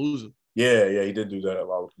Lollapalooza. Yeah, he did do that at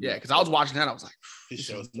Lollapalooza. Yeah, because I was watching that, I was like, he's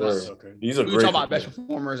a great. We talk about best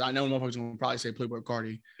performers. I know motherfuckers gonna probably say Playboi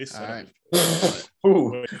Carti. All right.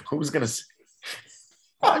 Who's gonna say?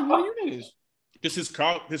 What do you think is? Just his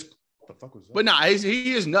crowd. What the fuck was that? But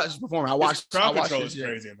he is nuts performing. I watched. Crowd control is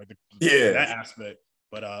crazy. Like that aspect.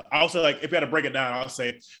 But I also like if you had to break it down, I'll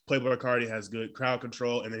say Playboi Carti has good crowd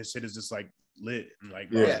control, and his shit is just like lit and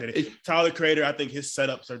like Tyler the Creator. I think his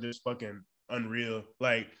setups are just fucking unreal.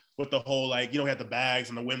 Like with the whole like had the bags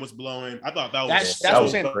and the wind was blowing. I thought that was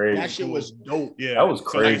crazy. That shit was dope. Yeah, that was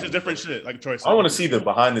crazy. So, like, it's just different shit. Like Troy said. I want to see the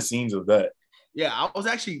behind the scenes of that. Yeah, I was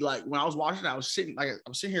actually like when I was watching it, I was sitting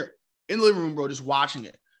here in the living room, bro, just watching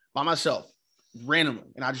it by myself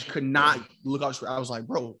randomly, and I just could not look out. I was like,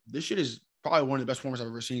 bro, this shit is probably one of the best performers I've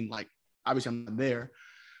ever seen. Like, obviously, I'm not there.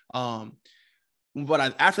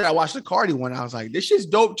 But after I watched the Cardi one, I was like, this shit's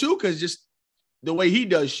dope too, because just the way he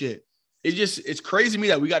does shit. It's crazy to me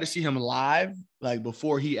that we got to see him live, like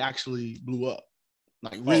before he actually blew up.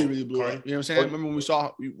 Like really blew up. You know what I'm saying? Remember when we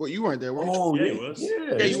saw you weren't there, were you? Oh, yeah, he was.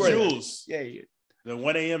 Yeah, you were. Jules. Yeah. The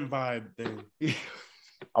 1 a.m. vibe thing.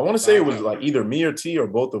 I want to say it was like either me or T or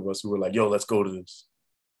both of us who were like, yo, let's go to this.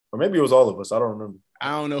 Or maybe it was all of us. I don't remember.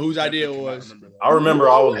 I don't know whose idea it was. I remember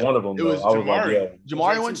I was one of them. It was Jamari.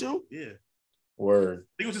 Jamari went too? Yeah. Word. I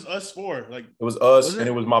think it was just us four. Like it was us, and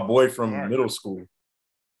it was my boy from middle school.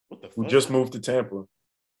 What the fuck? Who just moved to Tampa.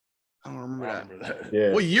 I don't remember that.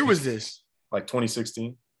 Yeah. What year was this? Like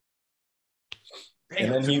 2016.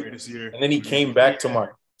 Damn, and then he came back to my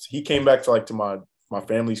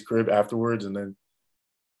family's crib afterwards, and then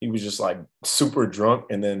he was just like super drunk,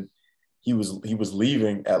 and then he was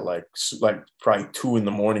leaving at like probably 2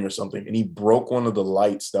 a.m. or something, and he broke one of the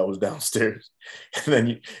lights that was downstairs,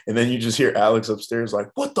 and then you just hear Alex upstairs like,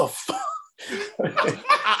 "What the fuck?"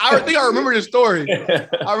 I think I remember this story.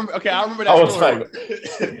 I remember that story.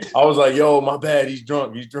 I was like, "Yo, my bad. He's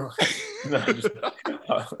drunk.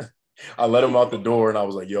 I let him out the door, and I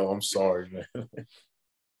was like, "Yo, I'm sorry, man."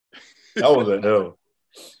 That was a hell.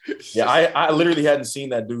 Yeah, I literally hadn't seen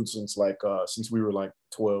that dude since since we were like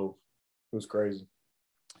 12. It was crazy.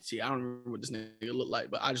 See, I don't remember what this nigga looked like,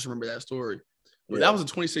 but I just remember that story. But that was in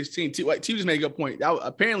 2016. T just made a good point. That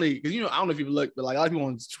apparently, because I don't know if you look, but like a lot of people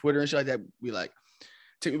on Twitter and shit like that be like,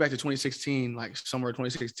 take me back to 2016, like somewhere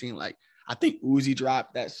 2016. Like I think Uzi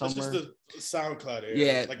dropped that summer. It's just the SoundCloud era.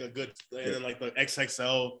 Yeah, like a good, and then like the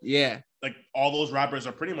XXL. Yeah, like all those rappers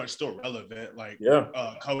are pretty much still relevant. Like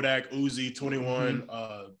Kodak, Uzi, 21.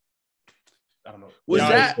 I don't know. Was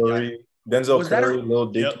that Curry, Denzel Curry, Lil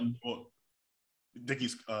Dicky? Yep. Well,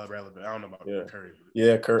 Dicky's relevant. I don't know about Curry.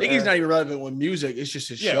 Yeah, Curry. Dicky's not even relevant with music. It's just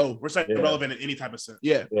his show. We're saying relevant in any type of sense.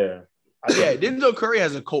 Yeah. Denzel Curry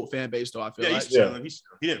has a cult fan base, though. I feel like he's chilling.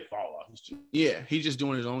 He didn't fall off. He's chilling. Yeah, he's just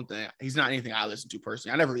doing his own thing. He's not anything I listen to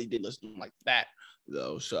personally. I never really did listen to him like that,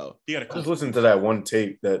 though. So I just listened to that one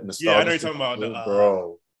tape, that nostalgia. Yeah, I know you're talking about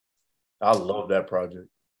bro. I love that project.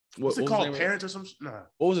 What's it called? Parents or something? Nah.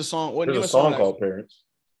 What was the song? There's a song called Parents.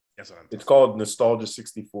 It's called Nostalgia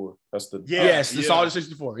 64. That's the Nostalgia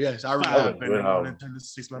 64. Yes, I remember.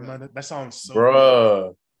 That song's so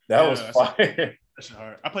bruh. That was fire. That shit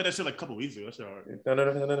hard. I played that shit like a couple weeks ago. That shit hard.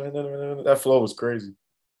 That flow was crazy.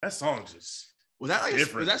 That song just was that like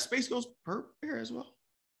different. Was that Space Ghost per here as well?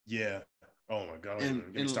 Yeah. Oh my god.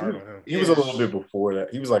 And started on him. He was a little bit before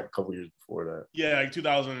that. He was like a couple years before that. Yeah, like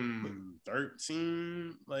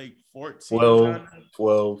 2013, like 14.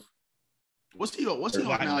 12. What's he on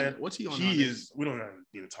now? What's he on? He is. We don't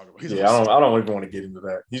need to talk about. I don't even want to get into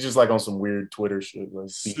that. He's just like on some weird Twitter shit, like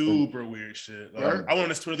super weird shit. Like, I went on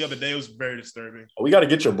his Twitter the other day. It was very disturbing. We got to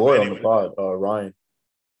get your boy on the pod, Ryan.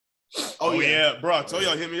 Oh yeah, bro. I told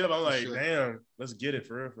y'all hit me up. I'm like, damn, let's get it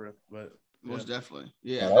for real. But most definitely,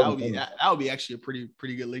 that would be actually a pretty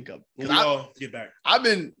good link up. I'll get back. I've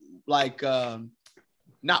been like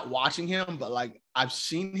not watching him, but like I've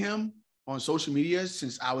seen him on social media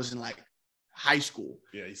since I was in like high school.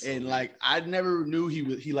 Yeah, and like I never knew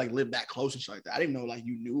he like lived that close and shit like that. I didn't know like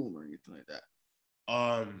you knew him or anything like that.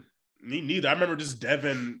 Me neither. I remember just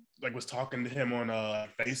Devin like was talking to him on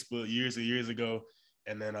Facebook years and years ago,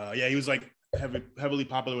 and then he was like heavily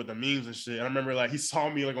popular with the memes and shit. And I remember like he saw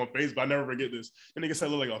me like on Facebook. I never forget this. The nigga said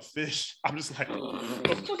I look like a fish. I'm just like, what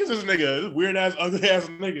the fuck is this nigga? This weird ass, ugly ass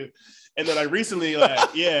nigga. And then like recently, like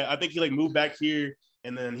I think he like moved back here,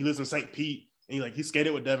 and then he lives in St. Pete. And he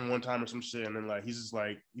skated with Devin one time or some shit, and then like he's just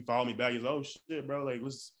like he followed me back. He's like, oh shit, bro, like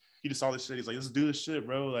he just saw this shit. He's like, let's do this shit,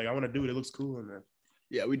 bro. Like I want to do it. It looks cool, and then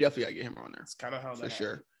we definitely gotta get him on there. It's kind of how for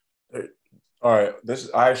sure. All right,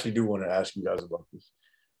 I actually do want to ask you guys about this.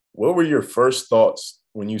 What were your first thoughts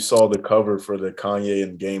when you saw the cover for the Kanye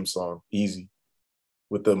and Game song "Easy"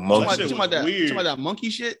 with the monkey? Talking about that monkey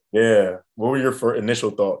shit. Yeah. What were your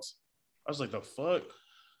initial thoughts? I was like, the fuck.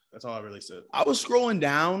 That's all I really said. I was scrolling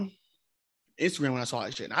down Instagram when I saw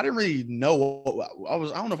that shit, and I didn't really know what I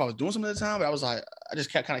was. I don't know if I was doing something at the time, but I was like, I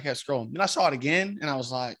just kept scrolling. Then I saw it again, and I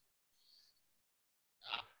was like,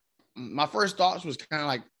 my first thoughts was kind of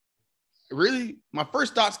like, really. My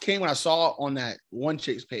first thoughts came when I saw it on that one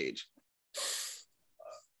chick's page.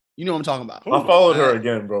 You know what I'm talking about. I followed her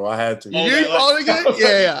again, bro. I had to. You did follow her again?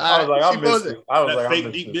 Yeah. I was like, I missed it. I was like,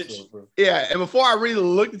 fake deep bitch. Yeah, and before I really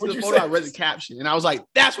looked into the photo, I read the caption, and I was like,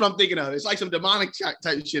 that's what I'm thinking of. It's like some demonic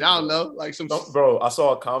type shit. I don't know, like some. No, bro, I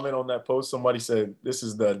saw a comment on that post. Somebody said, "This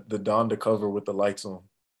is the Donda cover with the lights on."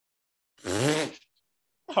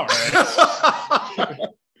 All right.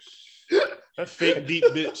 That fake deep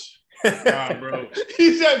bitch. Nah, bro.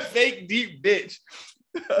 He said fake deep bitch.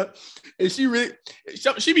 And she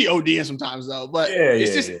be ODing sometimes though, but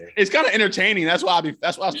it's kind of entertaining. That's why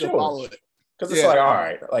I still follow it. Because it's like, all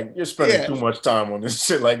right, like you're spending too much time on this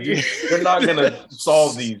shit. Like you're not gonna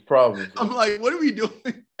solve these problems. I'm like, what are we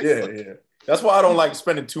doing? Yeah. That's why I don't like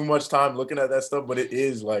spending too much time looking at that stuff, but it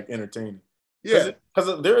is like entertaining. Yeah,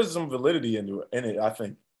 because there is some validity in it, I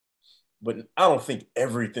think. But I don't think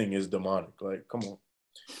everything is demonic. Like, come on.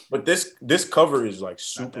 But this cover is like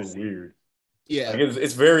super weird. Yeah, like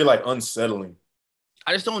it's very like unsettling.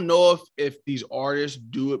 I just don't know if these artists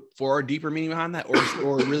do it for a deeper meaning behind that, or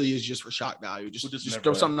it really is just for shock value. Just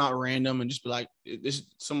throw something out random and just be like, this is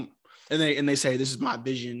some, and they say this is my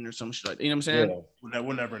vision or some shit. Like, you know what I'm saying? Yeah.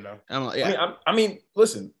 We'll never know. I'm like, I mean,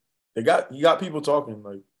 listen, you got people talking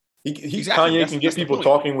like Kanye can get people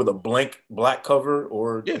talking with a blank black cover,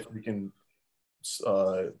 or if we can.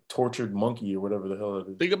 Tortured monkey or whatever the hell it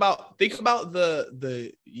is. Think about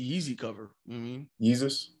the Yeezy cover. You know what I mean?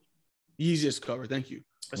 Yeezus cover. Thank you.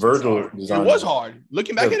 Virgil designed it. Was hard.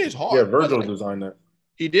 Looking back at it, it's hard. Yeah, Virgil designed that.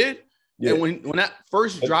 He did. Yeah. And when that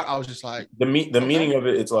first dropped, I was just like the meaning of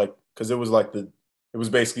it. It's like because it was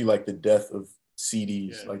basically like the death of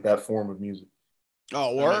CDs, like that form of music.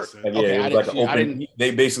 Oh, word. Like, yeah, it was like an open.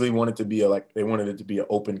 They basically wanted to be they wanted it to be an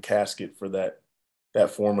open casket for that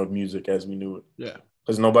form of music as we knew it. Yeah,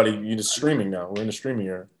 because you're just streaming now. We're in the streaming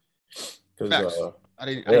era. Because I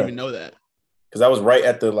didn't even know that. Because that was right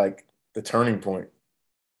at the turning point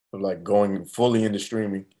of like going fully into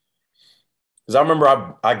streaming. Because I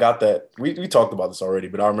remember I got that. We talked about this already,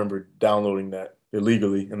 but I remember downloading that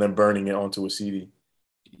illegally and then burning it onto a CD.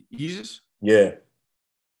 Jesus? Yeah.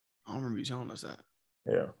 I don't remember you telling us that.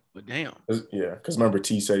 Yeah. But damn. Yeah, because remember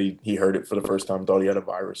T said he heard it for the first time, thought he had a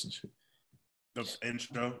virus and shit. The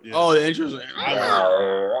intro. Yeah. Oh, the intro.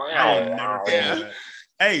 I will never forget that.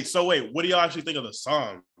 Hey, so wait, what do y'all actually think of the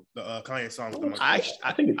song, the Kanye song? I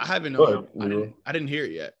haven't. I didn't hear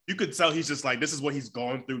it yet. You could tell he's just like, this is what he's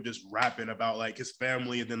going through, just rapping about like his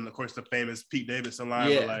family, and then of course the famous Pete Davidson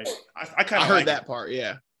line. Yeah. Like, I kind of heard that part.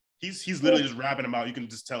 Yeah. He's literally just rapping about, you can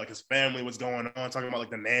just tell like his family, what's going on, talking about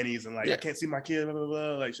like the nannies and like I can't see my kid, blah, blah,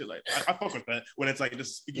 blah, like shit. Like I fuck with that when it's like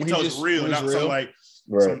this, you can tell it's real, not some like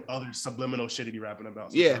some other subliminal shit he be rapping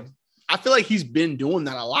about. Sometimes. Yeah, I feel like he's been doing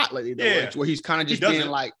that a lot lately. Though, where he's kind of just being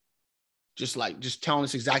like, just telling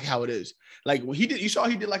us exactly how it is. Like when he did, he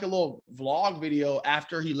did like a little vlog video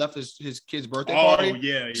after he left his kid's birthday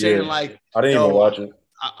party. Saying like, I didn't even watch it.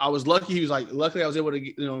 I was lucky. He was like, luckily I was able to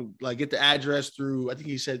get the address through. I think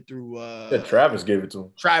he said through. Travis gave it to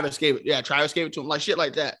him. Travis gave it to him. Like shit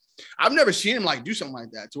like that. I've never seen him like do something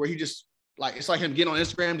like that to where he just like it's like him getting on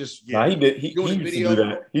Instagram just. Nah, he did. He used to do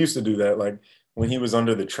that. He used to do that. Like when he was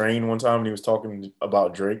under the train one time and he was talking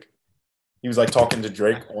about Drake. He was like talking to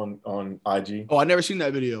Drake on IG. Oh, I never seen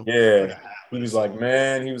that video. Yeah, he was like,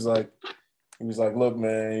 man. He was like, look,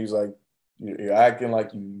 man. He was like, you're acting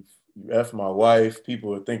like you F my wife.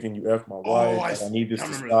 People are thinking you F my wife. I need this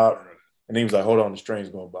to stop. And he was like, hold on, this train's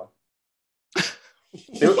going by.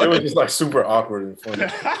 It was just like super awkward and funny.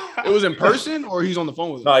 It was in person or he's on the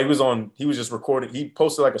phone with him? No, he was just recording. He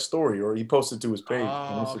posted like a story or he posted to his page.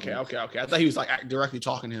 Oh, okay. I thought he was like directly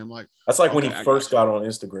talking to him. Like that's like when he first got on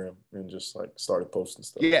Instagram and just like started posting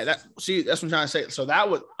stuff. Yeah, that's what I'm trying to say. So that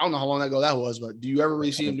was, I don't know how long ago that was, but do you ever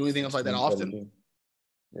really see him do anything else like that often?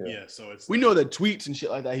 Yeah, so it's we know the tweets and shit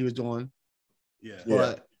like that he was doing.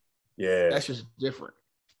 But that's just different.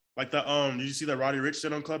 Like did you see that Roddy Ricch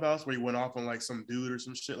shit on Clubhouse where he went off on like some dude or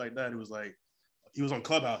some shit like that? It was like he was on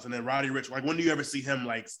Clubhouse and then Roddy Ricch, like when do you ever see him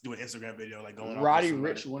like do an Instagram video like going Roddy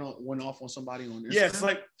Ricch went off on somebody on Instagram? Yeah, it's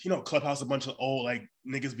like, Clubhouse, a bunch of old like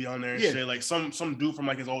niggas be on there and shit. Like some dude from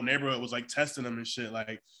like his old neighborhood was like testing him and shit.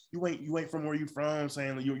 Like you ain't from where you from,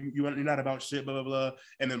 saying like you're not about shit, blah blah blah.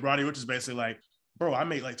 And then Roddy Ricch is basically like, bro, I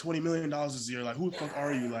made like $20 million this year. Like, who the fuck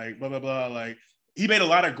are you? Like, blah, blah, blah. Like, he made a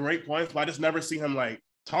lot of great points, but I just never see him like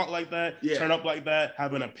talk like that, turn up like that,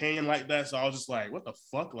 have an opinion like that. So I was just like, what the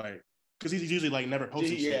fuck? Like, because he's usually like never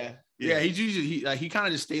posting shit. Yeah. He's usually he kind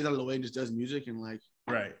of just stays out of the way and just does music and like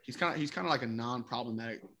right. He's kind of like a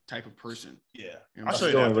non-problematic type of person. Yeah. I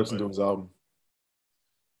still only listen to his album.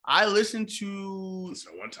 I listened to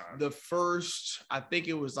one time the first, I think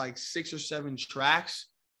it was like 6 or 7 tracks.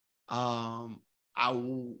 I'm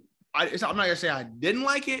not gonna say I didn't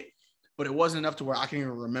like it, but it wasn't enough to where I can't even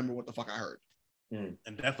remember what the fuck I heard. And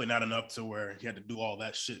definitely not enough to where he had to do all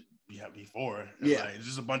that shit before. And yeah, like, it's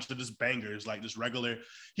just a bunch of just bangers, like just regular.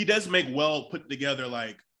 He does make well put together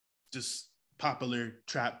like just popular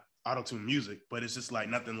trap auto-tune music, but it's just like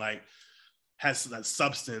nothing like has that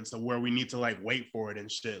substance of where we need to like wait for it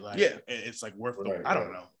and shit. Like it's like worth the. I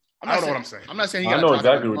don't know. I don't know what I'm saying. I'm not saying I know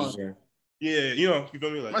exactly what you're saying. Yeah, you feel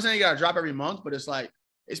me? Like, I'm not saying you gotta drop every month, but it's like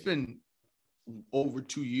it's been over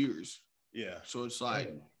 2 years. Yeah. So it's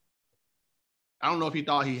like I don't know if he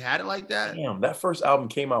thought he had it like that. Damn, that first album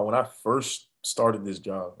came out when I first started this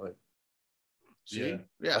job. Like, yeah,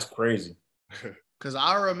 that's crazy. Cause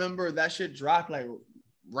I remember that shit dropped like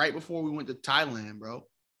right before we went to Thailand, bro.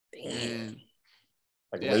 Damn. And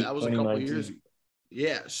like that was a couple of years ago.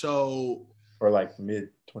 Yeah, so or like mid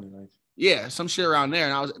 2019. Yeah, some shit around there.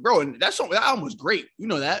 And I was, bro, and that album was great. You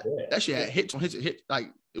know that. Yeah. That shit had hits on hits,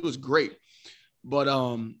 like it was great. But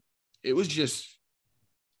it was just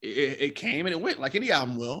it came and it went like any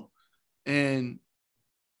album will. And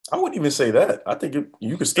I wouldn't even say that. I think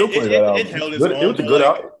you could still play that album. It was a good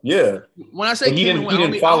album. Yeah. When I say he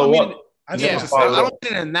didn't follow up. I don't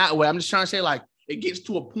mean it in that way. I'm just trying to say like it gets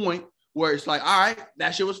to a point where it's like, all right,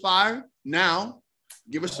 that shit was fire. Now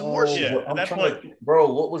give us some more shit. At that point,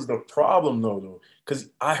 bro, what was the problem though? Because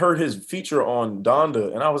I heard his feature on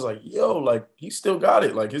Donda and I was like, yo, like he still got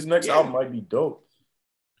it. Like his next album might be dope.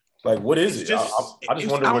 Like, what is it? I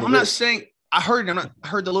just wonder what it is. I'm not saying I heard a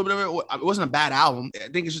little bit of it. It wasn't a bad album. I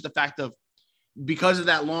think it's just the fact of because of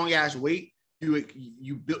that long ass wait,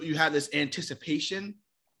 you have this anticipation,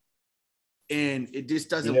 and it just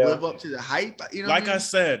doesn't live up to the hype. You know, like I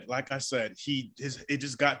said, it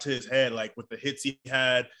just got to his head, like with the hits he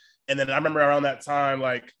had. And then I remember around that time,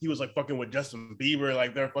 like he was like fucking with Justin Bieber,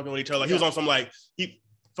 like they're fucking with each other. Like he was on some he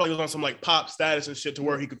felt like he was on some like pop status and shit to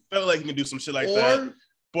where he felt like he can do some shit like that.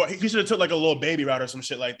 But he should have took like a little baby route or some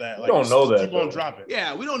shit like that. Like, we don't know that. Keep on dropping.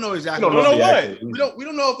 Yeah, we don't know exactly. We don't know what. We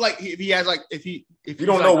don't know if he has like if we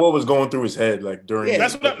don't know what was going through his head like during. Yeah,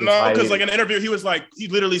 that's what. Because like in an interview, he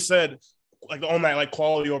literally said like on that like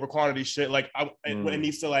quality over quantity shit. Like when it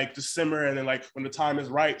needs to like just simmer and then like when the time is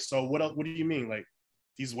right. So what else? What do you mean? Like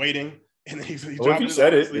he's waiting and then he's if he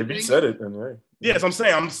said it, then right. Yes, I'm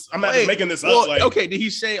saying I'm not making this up. Like, okay, did he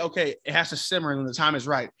say it has to simmer and when the time is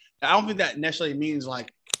right? I don't think that necessarily means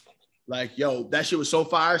like, yo, that shit was so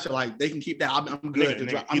fire, so like they can keep that. I'm good to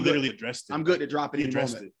drop. I'm literally addressed it. I'm good to drop it in the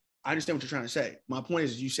moment. I understand what you're trying to say. My point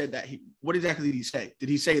is, you said that. What exactly did he say? Did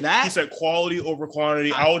he say that? He said quality over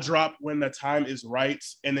quantity. I'll drop when the time is right.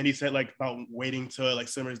 And then he said like about waiting till like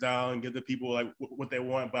simmers down and give the people like what they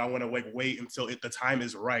want, but I want to like wait until the time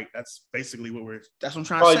is right. That's basically what That's what I'm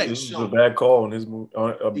trying to say. This is a bad call in his move.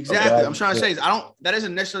 Exactly. I'm trying to say is that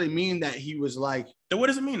doesn't necessarily mean that he was like. Then what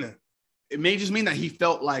does it mean then? It may just mean that he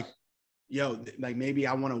felt like, yo, like maybe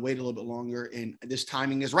I want to wait a little bit longer and this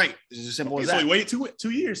timing is right. It's as simple as that. So wait 2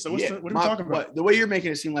 years. So what are we talking about? The way you're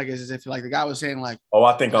making it seem like is as if like the guy was saying like, oh,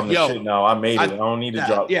 I think I'm the shit now. I made it. I don't need to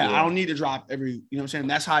drop. Yeah, I don't need to drop every, you know what I'm saying?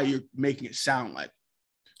 That's how you're making it sound like.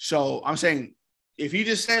 So I'm saying if he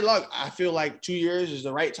just said, look, I feel like 2 years is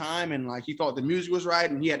the right time and like he thought the music was right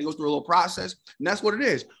and he had to go through a little process and that's what it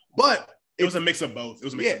is. But it was a mix of both. You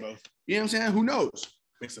know what I'm saying? Who knows?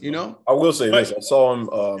 You know, I will say this. I saw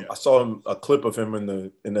him a clip of him in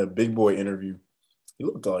the Big Boy interview. He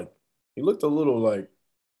looked a little like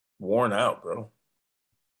worn out, bro.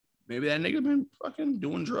 Maybe that nigga been fucking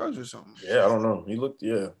doing drugs or something. Yeah, I don't know. He looked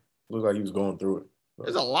like he was going through it.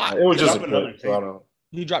 There's a lot. It was just another tape.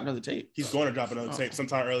 He dropped another tape. He's going to drop another tape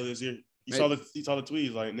sometime early this year. You saw the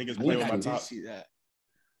tweets like niggas playing with my top. See that.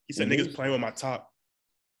 He said niggas playing with my top.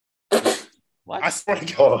 What? I swear to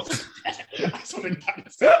God. I swear to God.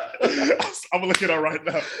 I'm looking at it right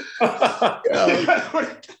now.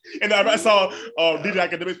 And I saw DJ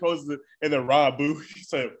Academics posted it, and then Rob Boo, he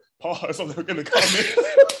said, pause something in the comments.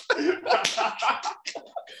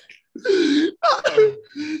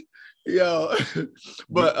 Yo,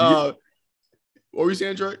 but what were you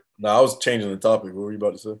saying, Troy? No, I was changing the topic. What were you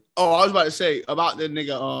about to say? Oh, I was about to say about the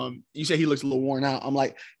nigga. You said he looks a little worn out. I'm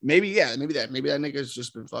like, maybe that nigga's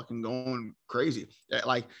just been fucking going crazy. That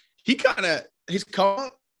like his come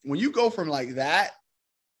up when you go from like that.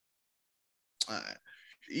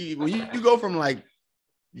 When you go from like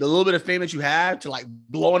the little bit of fame that you have to like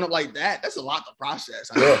blowing up like that, that's a lot to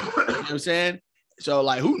process. You know what I'm saying? So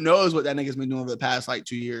like, who knows what that nigga's been doing over the past like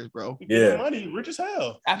 2 years, bro? Yeah, money, rich as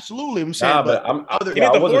hell. Absolutely, I'm saying. But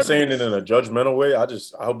I wasn't saying it in a judgmental way. I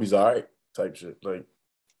hope he's all right, type shit. Like,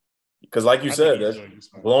 because like you said, that's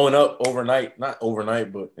blowing up overnight. Not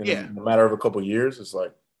overnight, but in a matter of a couple of years, it's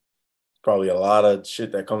like probably a lot of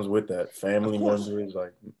shit that comes with that. Family members,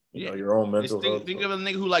 like you know, your own mental health. Think of a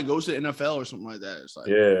nigga who like goes to the NFL or something like that. It's like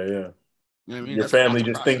You know what I mean? Your family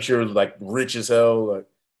just thinks you're like rich as hell, like.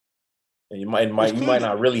 And you might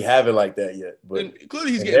not really have it like that yet, but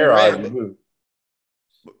clearly he's getting bread.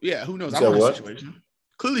 Yeah, who knows? I don't know his situation.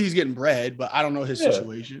 Clearly he's getting bread, but I don't know his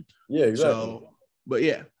situation. Yeah, exactly. So, but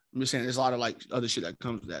yeah, I'm just saying there's a lot of like other shit that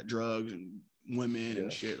comes with that, drugs and women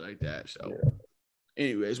and shit like that. So,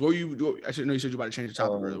 anyways, what were you doing? I should know you said you were about to change the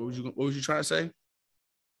topic earlier. What was you trying to say?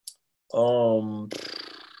 I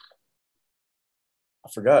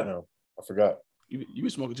forgot now. You been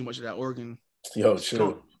smoking too much of that Oregon. Yo,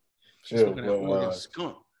 chill.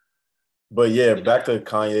 But yeah, back to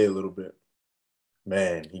Kanye a little bit.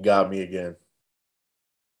 Man, he got me again.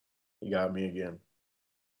 What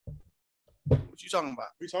you talking about?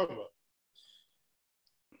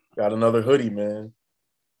 Got another hoodie, man.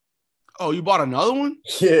 Oh, you bought another one?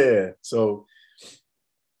 Yeah. So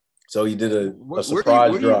he did a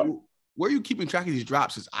surprise drop. Where are you keeping track of these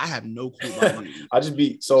drops? Because I have no clue about money. I'm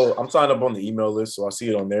signed up on the email list, so I see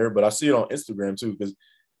it on there, but I see it on Instagram too, because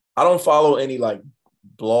I don't follow any like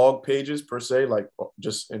blog pages per se, like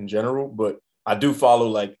just in general, but I do follow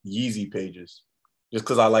like Yeezy pages just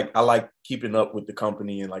because I like keeping up with the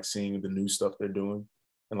company and like seeing the new stuff they're doing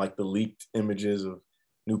and like the leaked images of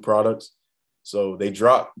new products. So they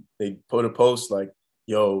put a post like,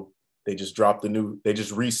 yo, they just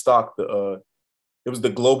restocked it was the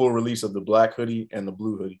global release of the black hoodie and the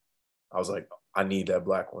blue hoodie. I was like, I need that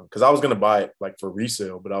black one because I was gonna buy it like for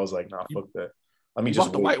resale, but I was like, nah, fuck that. Let me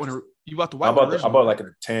just the white one. You bought the white one originally. I bought like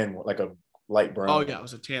a tan one, like a light brown. Oh yeah, it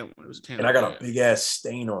was a tan one. It was a tan. And I got a big ass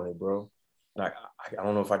stain on it, bro. And I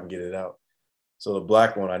don't know if I can get it out. So the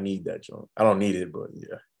black one, I need that joint. I don't need it, but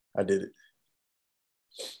yeah, I did it.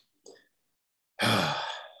 How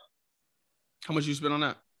much you spent on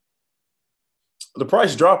that? The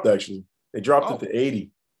price dropped actually. They dropped it to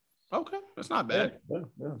 80. Okay, that's not bad. Yeah.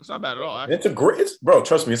 It's not bad at all. Actually. Bro.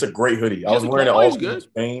 Trust me, it's a great hoodie. I was wearing it all in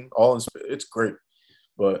Spain. It's great,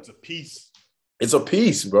 but it's a piece. It's a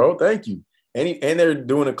piece, bro. Thank you. And they're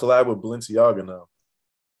doing a collab with Balenciaga now,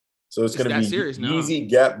 so it's gonna be Yeezy,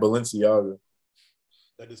 Gap, Balenciaga.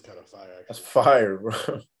 That is kind of fire. Actually. That's fire, bro.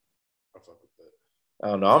 I fuck with that.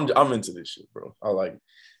 I don't know. I'm into this shit, bro. I like it.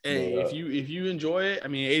 Hey, if you enjoy it, I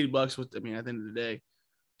mean, $80 at the end of the day.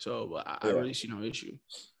 So I really see no issue.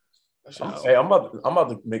 Hey, I'm about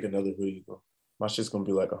to make another hoodie, bro. My shit's gonna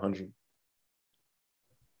be like 100.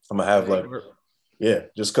 I'm gonna have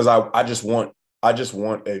just because I just want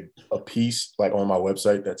a piece like on my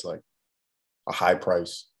website that's like a high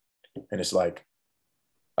price, and it's like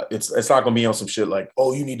it's not gonna be on some shit like,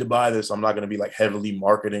 oh, you need to buy this. I'm not gonna be like heavily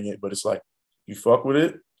marketing it, but it's like you fuck with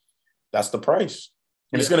it, that's the price,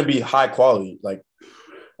 and it's gonna be high quality, like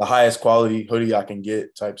the highest quality hoodie I can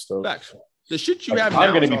get type stuff. Facts. The shit you have now,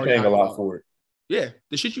 I'm going to be paying a lot for it. Yeah,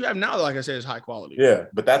 the shit you have now, like I said, is high quality. Yeah,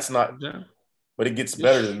 but that's not. Yeah. But it gets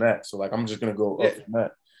better than that. So like, I'm just going to go up from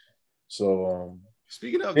that. So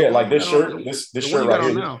speaking of, like this shirt, this shirt right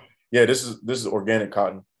here. Now. Yeah, this is organic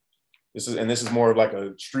cotton. This is more of like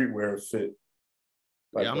a streetwear fit.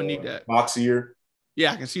 Like I'm gonna need that boxier.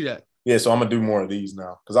 Yeah, I can see that. Yeah, so I'm gonna do more of these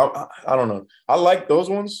now because I don't know. I like those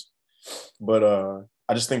ones, but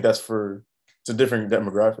I just think it's a different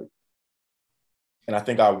demographic. And I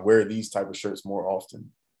think I wear these type of shirts more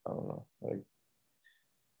often. I don't know. Like,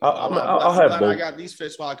 I'll have both. I got these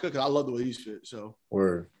fits while I cook. I love the way these fit. So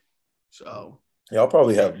So yeah, I'll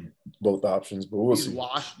probably have both options, but we'll see.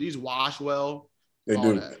 These wash well. They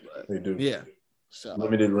do. They do. Yeah. So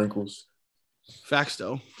limited wrinkles. Facts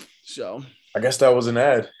though. So I guess that was an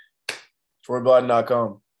ad.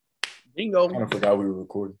 TroyBlyden.com. Bingo. I kind of forgot we were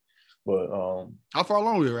recording, but how far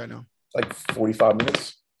along are we right now? Like 45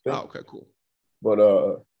 minutes. Oh, okay, cool.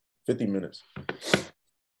 But 50 minutes.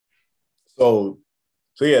 So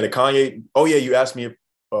yeah, the Kanye. Oh yeah, you asked me if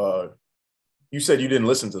you said you didn't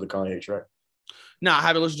listen to the Kanye track. No, I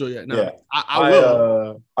haven't listened to it yet. No, yeah. I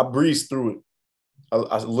will. I breezed through it.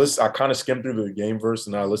 I kind of skimmed through the game verse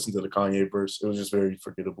and I listened to the Kanye verse. It was just very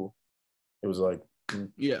forgettable. It was like,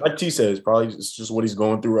 like T said, it's just what he's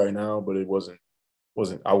going through right now. But it wasn't.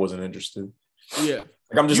 I wasn't interested. Yeah.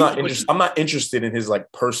 Like I'm just not interested. I'm not interested in his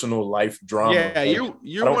like personal life drama. Yeah, like,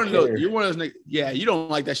 you're one of those. You're one of those niggas. Yeah, you don't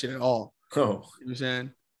like that shit at all. Oh, you know what I'm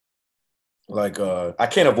saying? Like I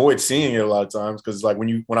can't avoid seeing it a lot of times because like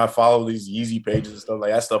when I follow these Yeezy pages and stuff,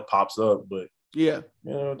 like that stuff pops up. But yeah,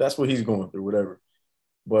 that's what he's going through, whatever.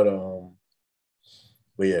 But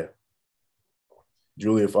yeah,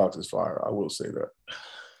 Julia Fox is fire. I will say that.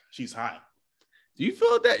 She's hot. Do you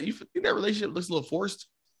feel that? You think that relationship looks a little forced?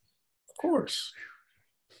 Of course.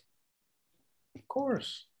 Of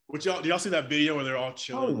course. Do y'all see that video where they're all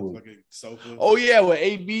chilling on like a sofa? Oh yeah, with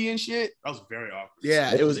AB and shit. That was very awkward.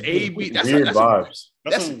 Yeah, it was AB. That's weird vibes.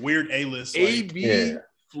 That's some weird A-list. AB,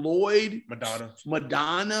 Floyd, Madonna,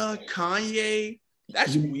 Kanye.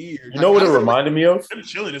 That's weird. You know what it reminded me of? Them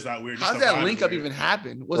chilling is not weird. How's that link up even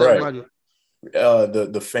happen? What's that remind you of?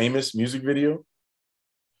 The famous music video.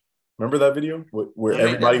 Remember that video where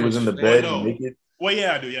everybody was in the bed naked? Well,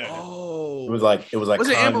 yeah, I do. Yeah. Oh, it was like was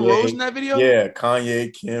Kanye, it Amber Rose in that video? Yeah,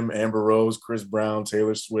 Kanye, Kim, Amber Rose, Chris Brown,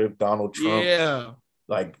 Taylor Swift, Donald Trump. Yeah,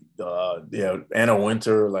 like Anna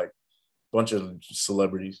Wintour, like a bunch of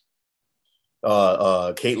celebrities.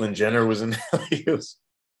 Caitlyn Jenner was in there.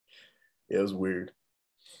 It was weird.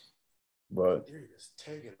 But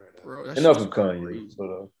bro, enough of Kanye.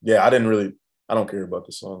 But yeah, I don't care about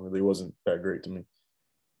the song. Really, it wasn't that great to me.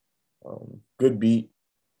 Good beat,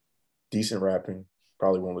 decent rapping.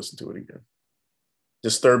 Probably won't listen to it again.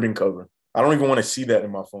 Disturbing cover. I don't even want to see that in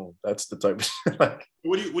my phone. That's the type of shit. Like,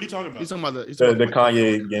 what are you talking about? He's talking about the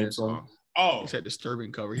Kanye game song. Oh, he said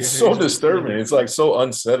disturbing cover. It's so disturbing. It's like so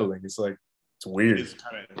unsettling. It's like it's weird. It's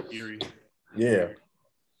kind of eerie. Yeah,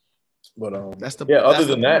 but other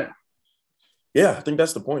than that, yeah, I think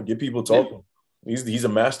that's the point. Get people talking. Yeah. He's a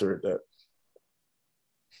master at that.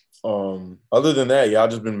 Other than that, yeah, I've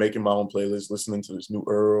just been making my own playlist, listening to this new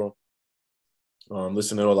Earl.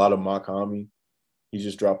 Listening to a lot of Makami. He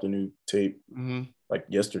just dropped a new tape like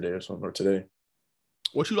yesterday or something, or today.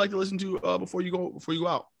 What you like to listen to before you go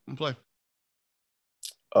out and play?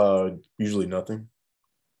 Usually nothing.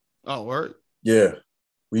 Oh, word. Yeah.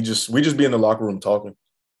 We just be in the locker room talking.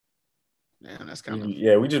 Man, that's kind of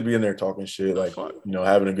we just be in there talking shit, like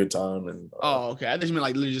having a good time and. Okay. I just mean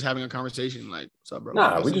like literally just having a conversation, like, "What's up, bro?"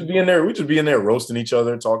 Nah, we just be in there. We just be in there roasting each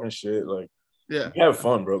other, talking shit, like. Yeah, we have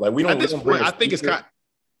fun, bro. Like we don't. At this point, I think it's kind.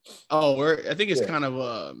 It's kind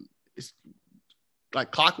of it's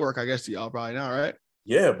like clockwork, I guess, to y'all probably now, right?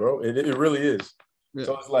 Yeah, bro. It really is. Yeah.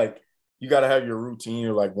 So it's like you got to have your routine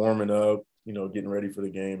of like warming up, getting ready for the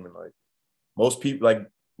game, and like most people, like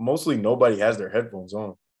mostly nobody has their headphones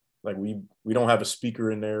on. Like we don't have a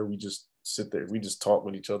speaker in there. We just sit there. We just talk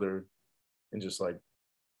with each other, and just like,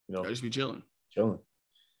 just be chilling.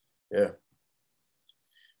 Yeah,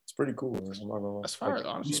 it's pretty cool. Man. I'm not gonna lie. That's fire.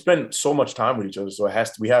 Honestly, we spend so much time with each other, so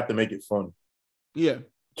we have to make it fun. Yeah,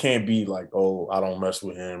 can't be like, oh, I don't mess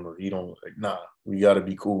with him or he don't. Like, nah, we got to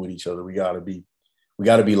be cool with each other. We got to be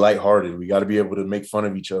lighthearted. We got to be able to make fun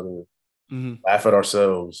of each other, laugh at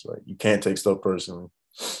ourselves. Like you can't take stuff personally.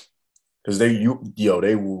 Because they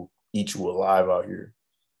will eat you alive out here.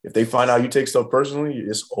 If they find out you take stuff personally,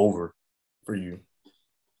 it's over for you.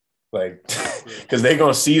 Like, because they're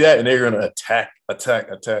gonna see that and they're gonna attack. That's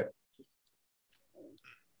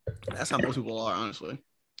how most people are, honestly.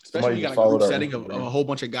 Especially when you got a group setting of a whole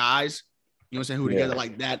bunch of guys, you know what I'm saying, who are together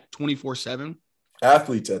like that 24/7.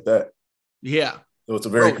 Athletes at that. Yeah. So it's a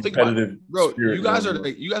very competitive. Bro, you guys are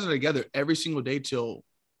together every single day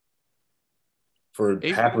for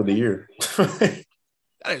April? Half of the year.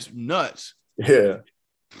 That is nuts. Yeah,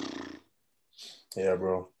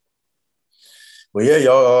 bro. But yeah,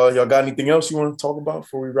 y'all got anything else you want to talk about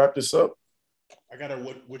before we wrap this up? I got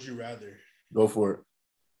a would you rather. Go for it.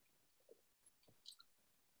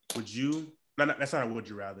 Would you? No, that's not a would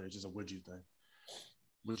you rather. It's just a would you thing.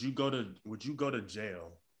 Would you go to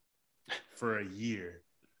jail for a year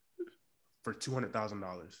for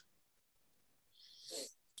 $200,000?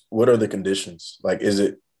 What are the conditions? Like, is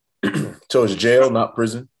it so it's jail, not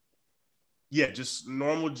prison? Yeah, just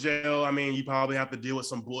normal jail. I mean, you probably have to deal with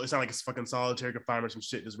some bull. It's not like it's fucking solitary confinement or some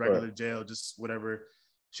shit. Just regular jail, just whatever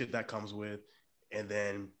shit that comes with. And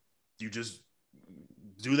then you just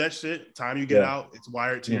do that shit. Time you get out, it's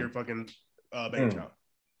wired to your fucking bank account.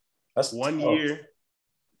 That's 1 year,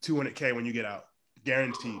 $200K when you get out.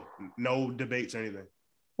 Guaranteed. No debates or anything.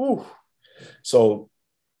 Whew. So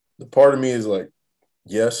the part of me is like,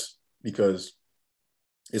 yes, because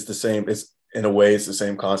it's the same. It's in a way, it's the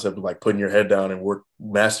same concept of like putting your head down and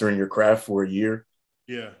mastering your craft for a year.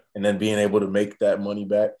 Yeah. And then being able to make that money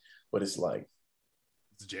back. But it's like,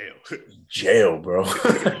 it's jail. Jail, bro.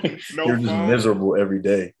 You're just miserable every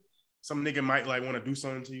day. Some nigga might like want to do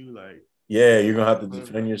something to you. Like, yeah, you're going to have to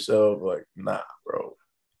defend yourself. Like, nah, bro.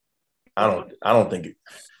 I don't think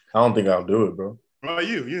I'll do it, bro. Bro,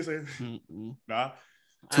 you say, nah.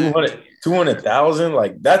 200,000,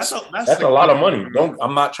 like that's a lot of money.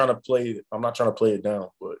 I'm not trying to play it down,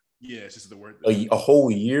 but yeah, it's just the word. A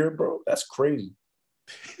whole year, bro. That's crazy.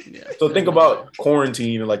 Yeah. So think about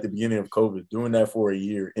quarantine and like the beginning of COVID, doing that for a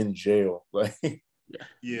year in jail. Like,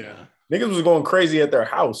 yeah, niggas was going crazy at their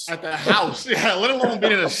house. At the house, yeah. Let alone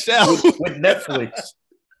being in a cell with Netflix.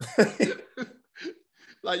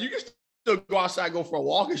 Like you can still go outside, go for a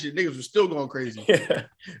walk and shit. Niggas were still going crazy. Yeah,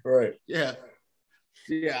 right. Yeah.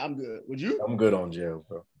 Yeah, I'm good. Would you? I'm good on jail,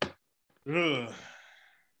 bro. Ugh.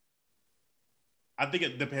 I think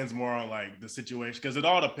it depends more on like the situation because it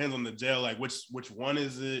all depends on the jail, like which one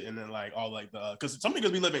is it, and then like all like the because some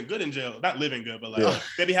niggas be living good in jail, not living good, but like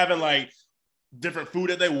they be having like different food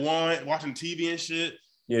that they want, watching TV and shit.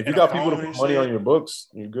 Yeah, if you got people to put money on your books,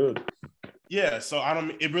 you're good. Yeah, so I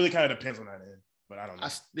don't. It really kind of depends on that end, but I don't know.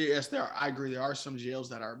 Yes, there are. I agree. There are some jails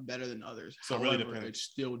that are better than others. So it really depends. It's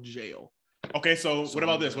still jail. Okay, so what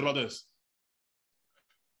about this?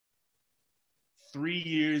 3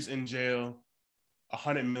 years in jail,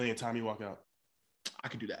 100 million time you walk out. I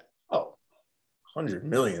could do that. Oh, 100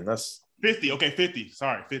 million. That's 50. Okay, 50.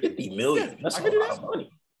 Sorry, 50 million. Yeah, that's a lot of money.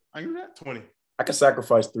 I can do that. 20. I could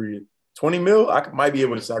sacrifice 20 mil. Might be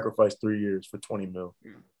able to sacrifice 3 years for 20 mil.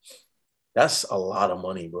 Yeah. That's a lot of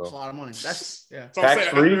money, bro. That's a lot of money. That's So tax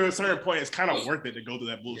free. At a certain point, it's kind of worth it to go through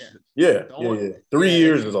that bullshit. Yeah. 3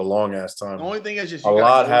 years is a long ass time. The only thing is just a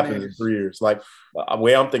lot happens in 3 years. Like the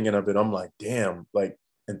way I'm thinking of it, I'm like, damn. Like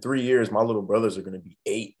in 3 years, my little brothers are gonna be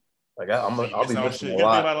 8. Like I'll be missing a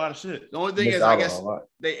lot. About a lot of shit. The only thing is, I guess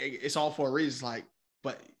it's all for a reason. It's like,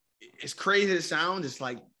 but it's crazy as it sounds. It's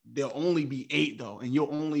like they'll only be 8 though, and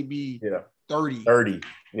you'll only be 30. 30. Yeah.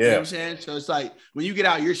 You know what I'm saying? So it's like when you get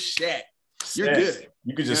out, you're set. You're good.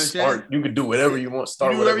 You could just start. You could do whatever you want.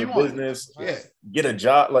 Start whatever you want. Business. Yeah. Get a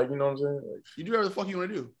job. Like, you know what I'm saying? Like, you do whatever the fuck you want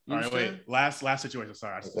to do. All right, wait. Last situation.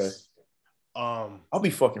 Sorry. I'll be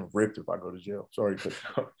fucking ripped if I go to jail. Sorry,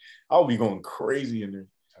 I'll be going crazy in there.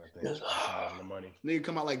 The money. Nigga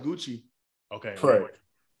come out like Gucci. Okay. Right.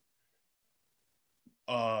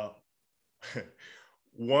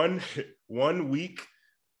 One week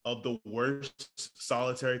of the worst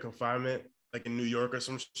solitary confinement, like in New York or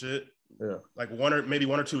some shit. Yeah. Like 1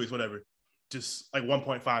 or 2 weeks, whatever. Just like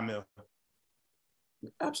 1.5 mil.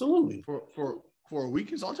 Absolutely. For a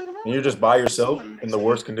week in solitary confinement? And you're just by yourself in the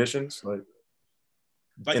worst conditions, like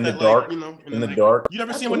in that, the dark. Like, you know, in the dark. You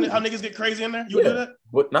never seen how niggas get crazy in there? You would do that?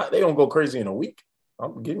 But not they don't go crazy in a week.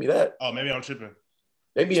 Give me that. Oh, maybe I'm tripping.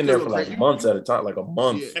 They be in there for like months at a time, like a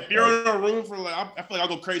month. Yeah. If you're in a room for like, I feel like I'll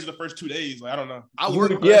go crazy the first 2 days. Like, I don't know.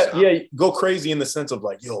 Go crazy in the sense of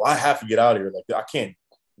like, yo, I have to get out of here. Like, I can't.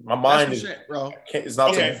 My mind is, bro. It's not.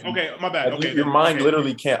 Okay, my bad. Like, your mind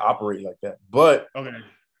literally can't operate like that. But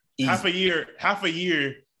easy. half a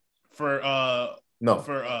year for no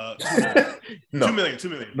for no. 2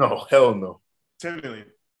 million. No, hell no. 10 million.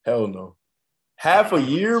 Hell no. Half a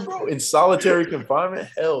year, bro, in solitary confinement?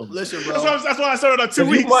 Hell no. Listen, bro. That's why I started on 2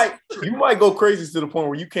 weeks. You might go crazy to the point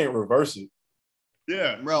where you can't reverse it.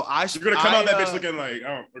 Yeah, bro. You're gonna come out that bitch looking like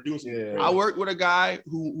or doing something. Yeah. I worked with a guy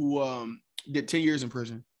who did 10 years in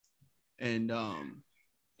prison, and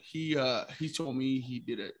he told me he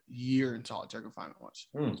did a year in solitary confinement once.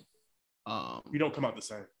 You don't come out the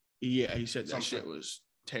same. Yeah, he said that shit was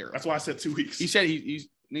terrible. That's why I said 2 weeks. He said he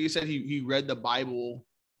read the Bible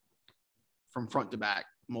from front to back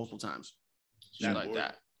multiple times, shit like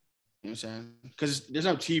that. You know what I'm saying? Because there's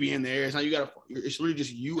no TV in there. It's not it's really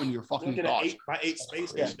just you and your fucking thoughts. 8x8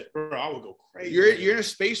 space and shit, bro. I would go crazy. You're in a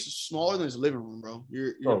space smaller than his living room, bro.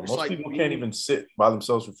 Most people can't even sit by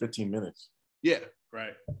themselves for 15 minutes. Yeah,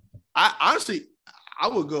 right. I honestly, I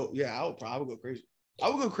would go. Yeah, I would go crazy. I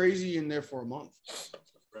would go crazy in there for a month.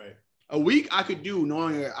 Right. A week I could do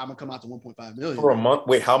knowing I'm gonna come out to 1.5 million for a month.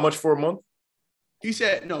 Wait, how much for a month? He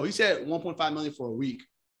said 1.5 million for a week.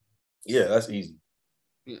 Yeah, that's easy.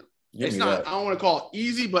 Yeah. It's not. I don't want to call it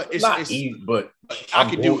easy, but it's not easy. But I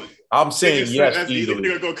can do it. I'm saying yes, easily.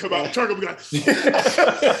 They're gonna come out. Turk will be like,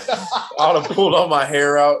 I would have pulled all my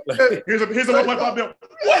hair out. Here's a 1.5 bill.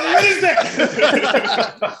 What is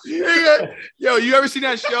that? Yo, you ever seen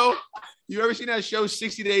that show?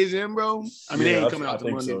 60 Days In, bro? I mean, they ain't coming out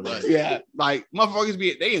to Monday, but yeah, like motherfuckers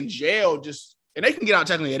they in jail and they can get out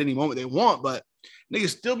technically at any moment they want, but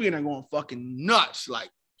niggas still be in there going fucking nuts. Like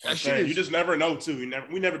that shit. You just never know too.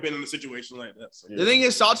 We never been in a situation like that. So. The thing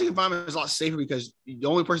is, solitary confinement is a lot safer because the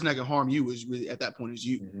only person that can harm you is really at that point is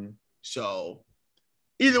you. Mm-hmm. So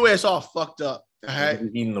either way, it's all fucked up. Right?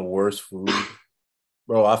 Eating the worst food,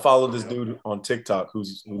 bro. I followed this dude on TikTok who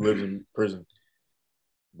lives in prison,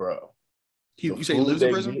 bro. You say he lives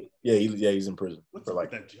in prison? He's in prison for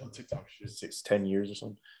like that TikTok shit. 10 years or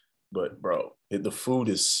something. But bro, the food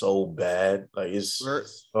is so bad. Like it's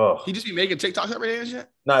he just be making TikToks every day and shit?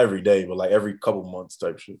 Not every day, but like every couple months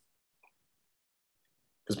type shit.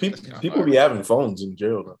 Because people be having phones in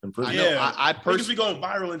jail in prison. I personally be going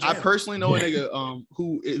viral in jail. I personally know a nigga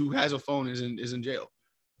who has a phone is in jail.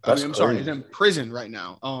 I'm sorry, he's in prison right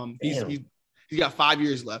now. He's got 5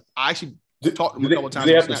 years left. I actually talked to him a couple times.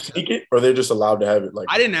 Do they have to sneak it, or they're just allowed to have it? Like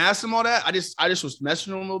I didn't ask him all that. I just was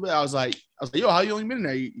messing with him a little bit. I was like, yo, how you only been in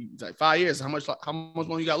there? He's like 5 years. How much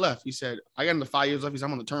longer you got left? He said, I got another 5 years left. He said,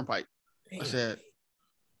 I'm on the turnpike. Damn. I said,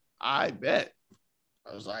 I bet.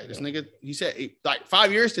 I was like, this nigga. He said, like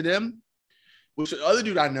 5 years to them. Which the other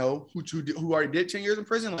dude I know who already did 10 years in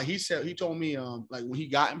prison, like he told me, like when he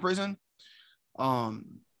got in prison,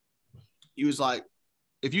 he was like,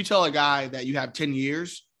 if you tell a guy that you have 10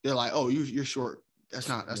 years. They're like, oh, you're short. That's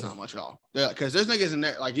not much at all. Because there's niggas in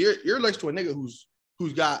there. Like you're next to a nigga who's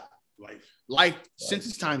got life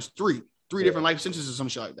sentence times three different life sentences or some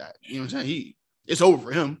shit like that. You know what I'm saying? It's over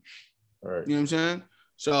for him. Right. You know what I'm saying?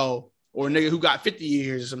 So, or a nigga who got 50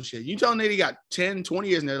 years or some shit. You tell a nigga he got 10, 20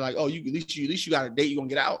 years, and they're like, oh, at least you got a date, you gonna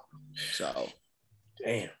get out. So,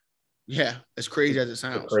 damn. Yeah, as crazy as it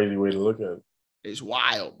sounds. Crazy way to look at it. It's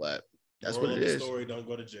wild, but that's what it is. Story, don't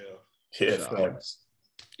go to jail. Yeah. So,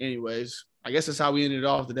 anyways, I guess that's how we ended it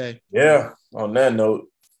off today. Yeah. On that note,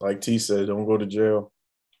 like T said, don't go to jail.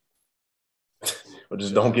 Or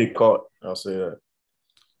just don't get caught. I'll say that.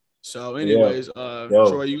 So, anyways,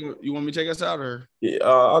 Troy, you want me to take us out or? Yeah,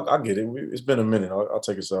 I'll get it. It's been a minute. I'll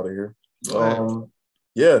take us out of here.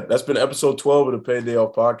 Yeah, that's been episode 12 of the Paid Day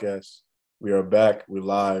Off podcast. We are back. We're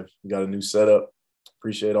live. We got a new setup.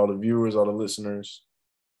 Appreciate all the viewers, all the listeners.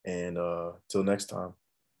 And till next time,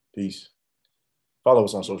 peace. Follow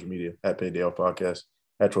us on social media at Paid Day Off Podcast,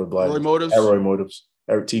 at Troy Blythe, at Roy Motives,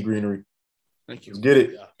 Eric T. Greenery. Thank you. Let's get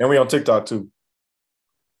it. And we on TikTok too.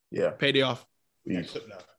 Yeah. Payday off. Peace.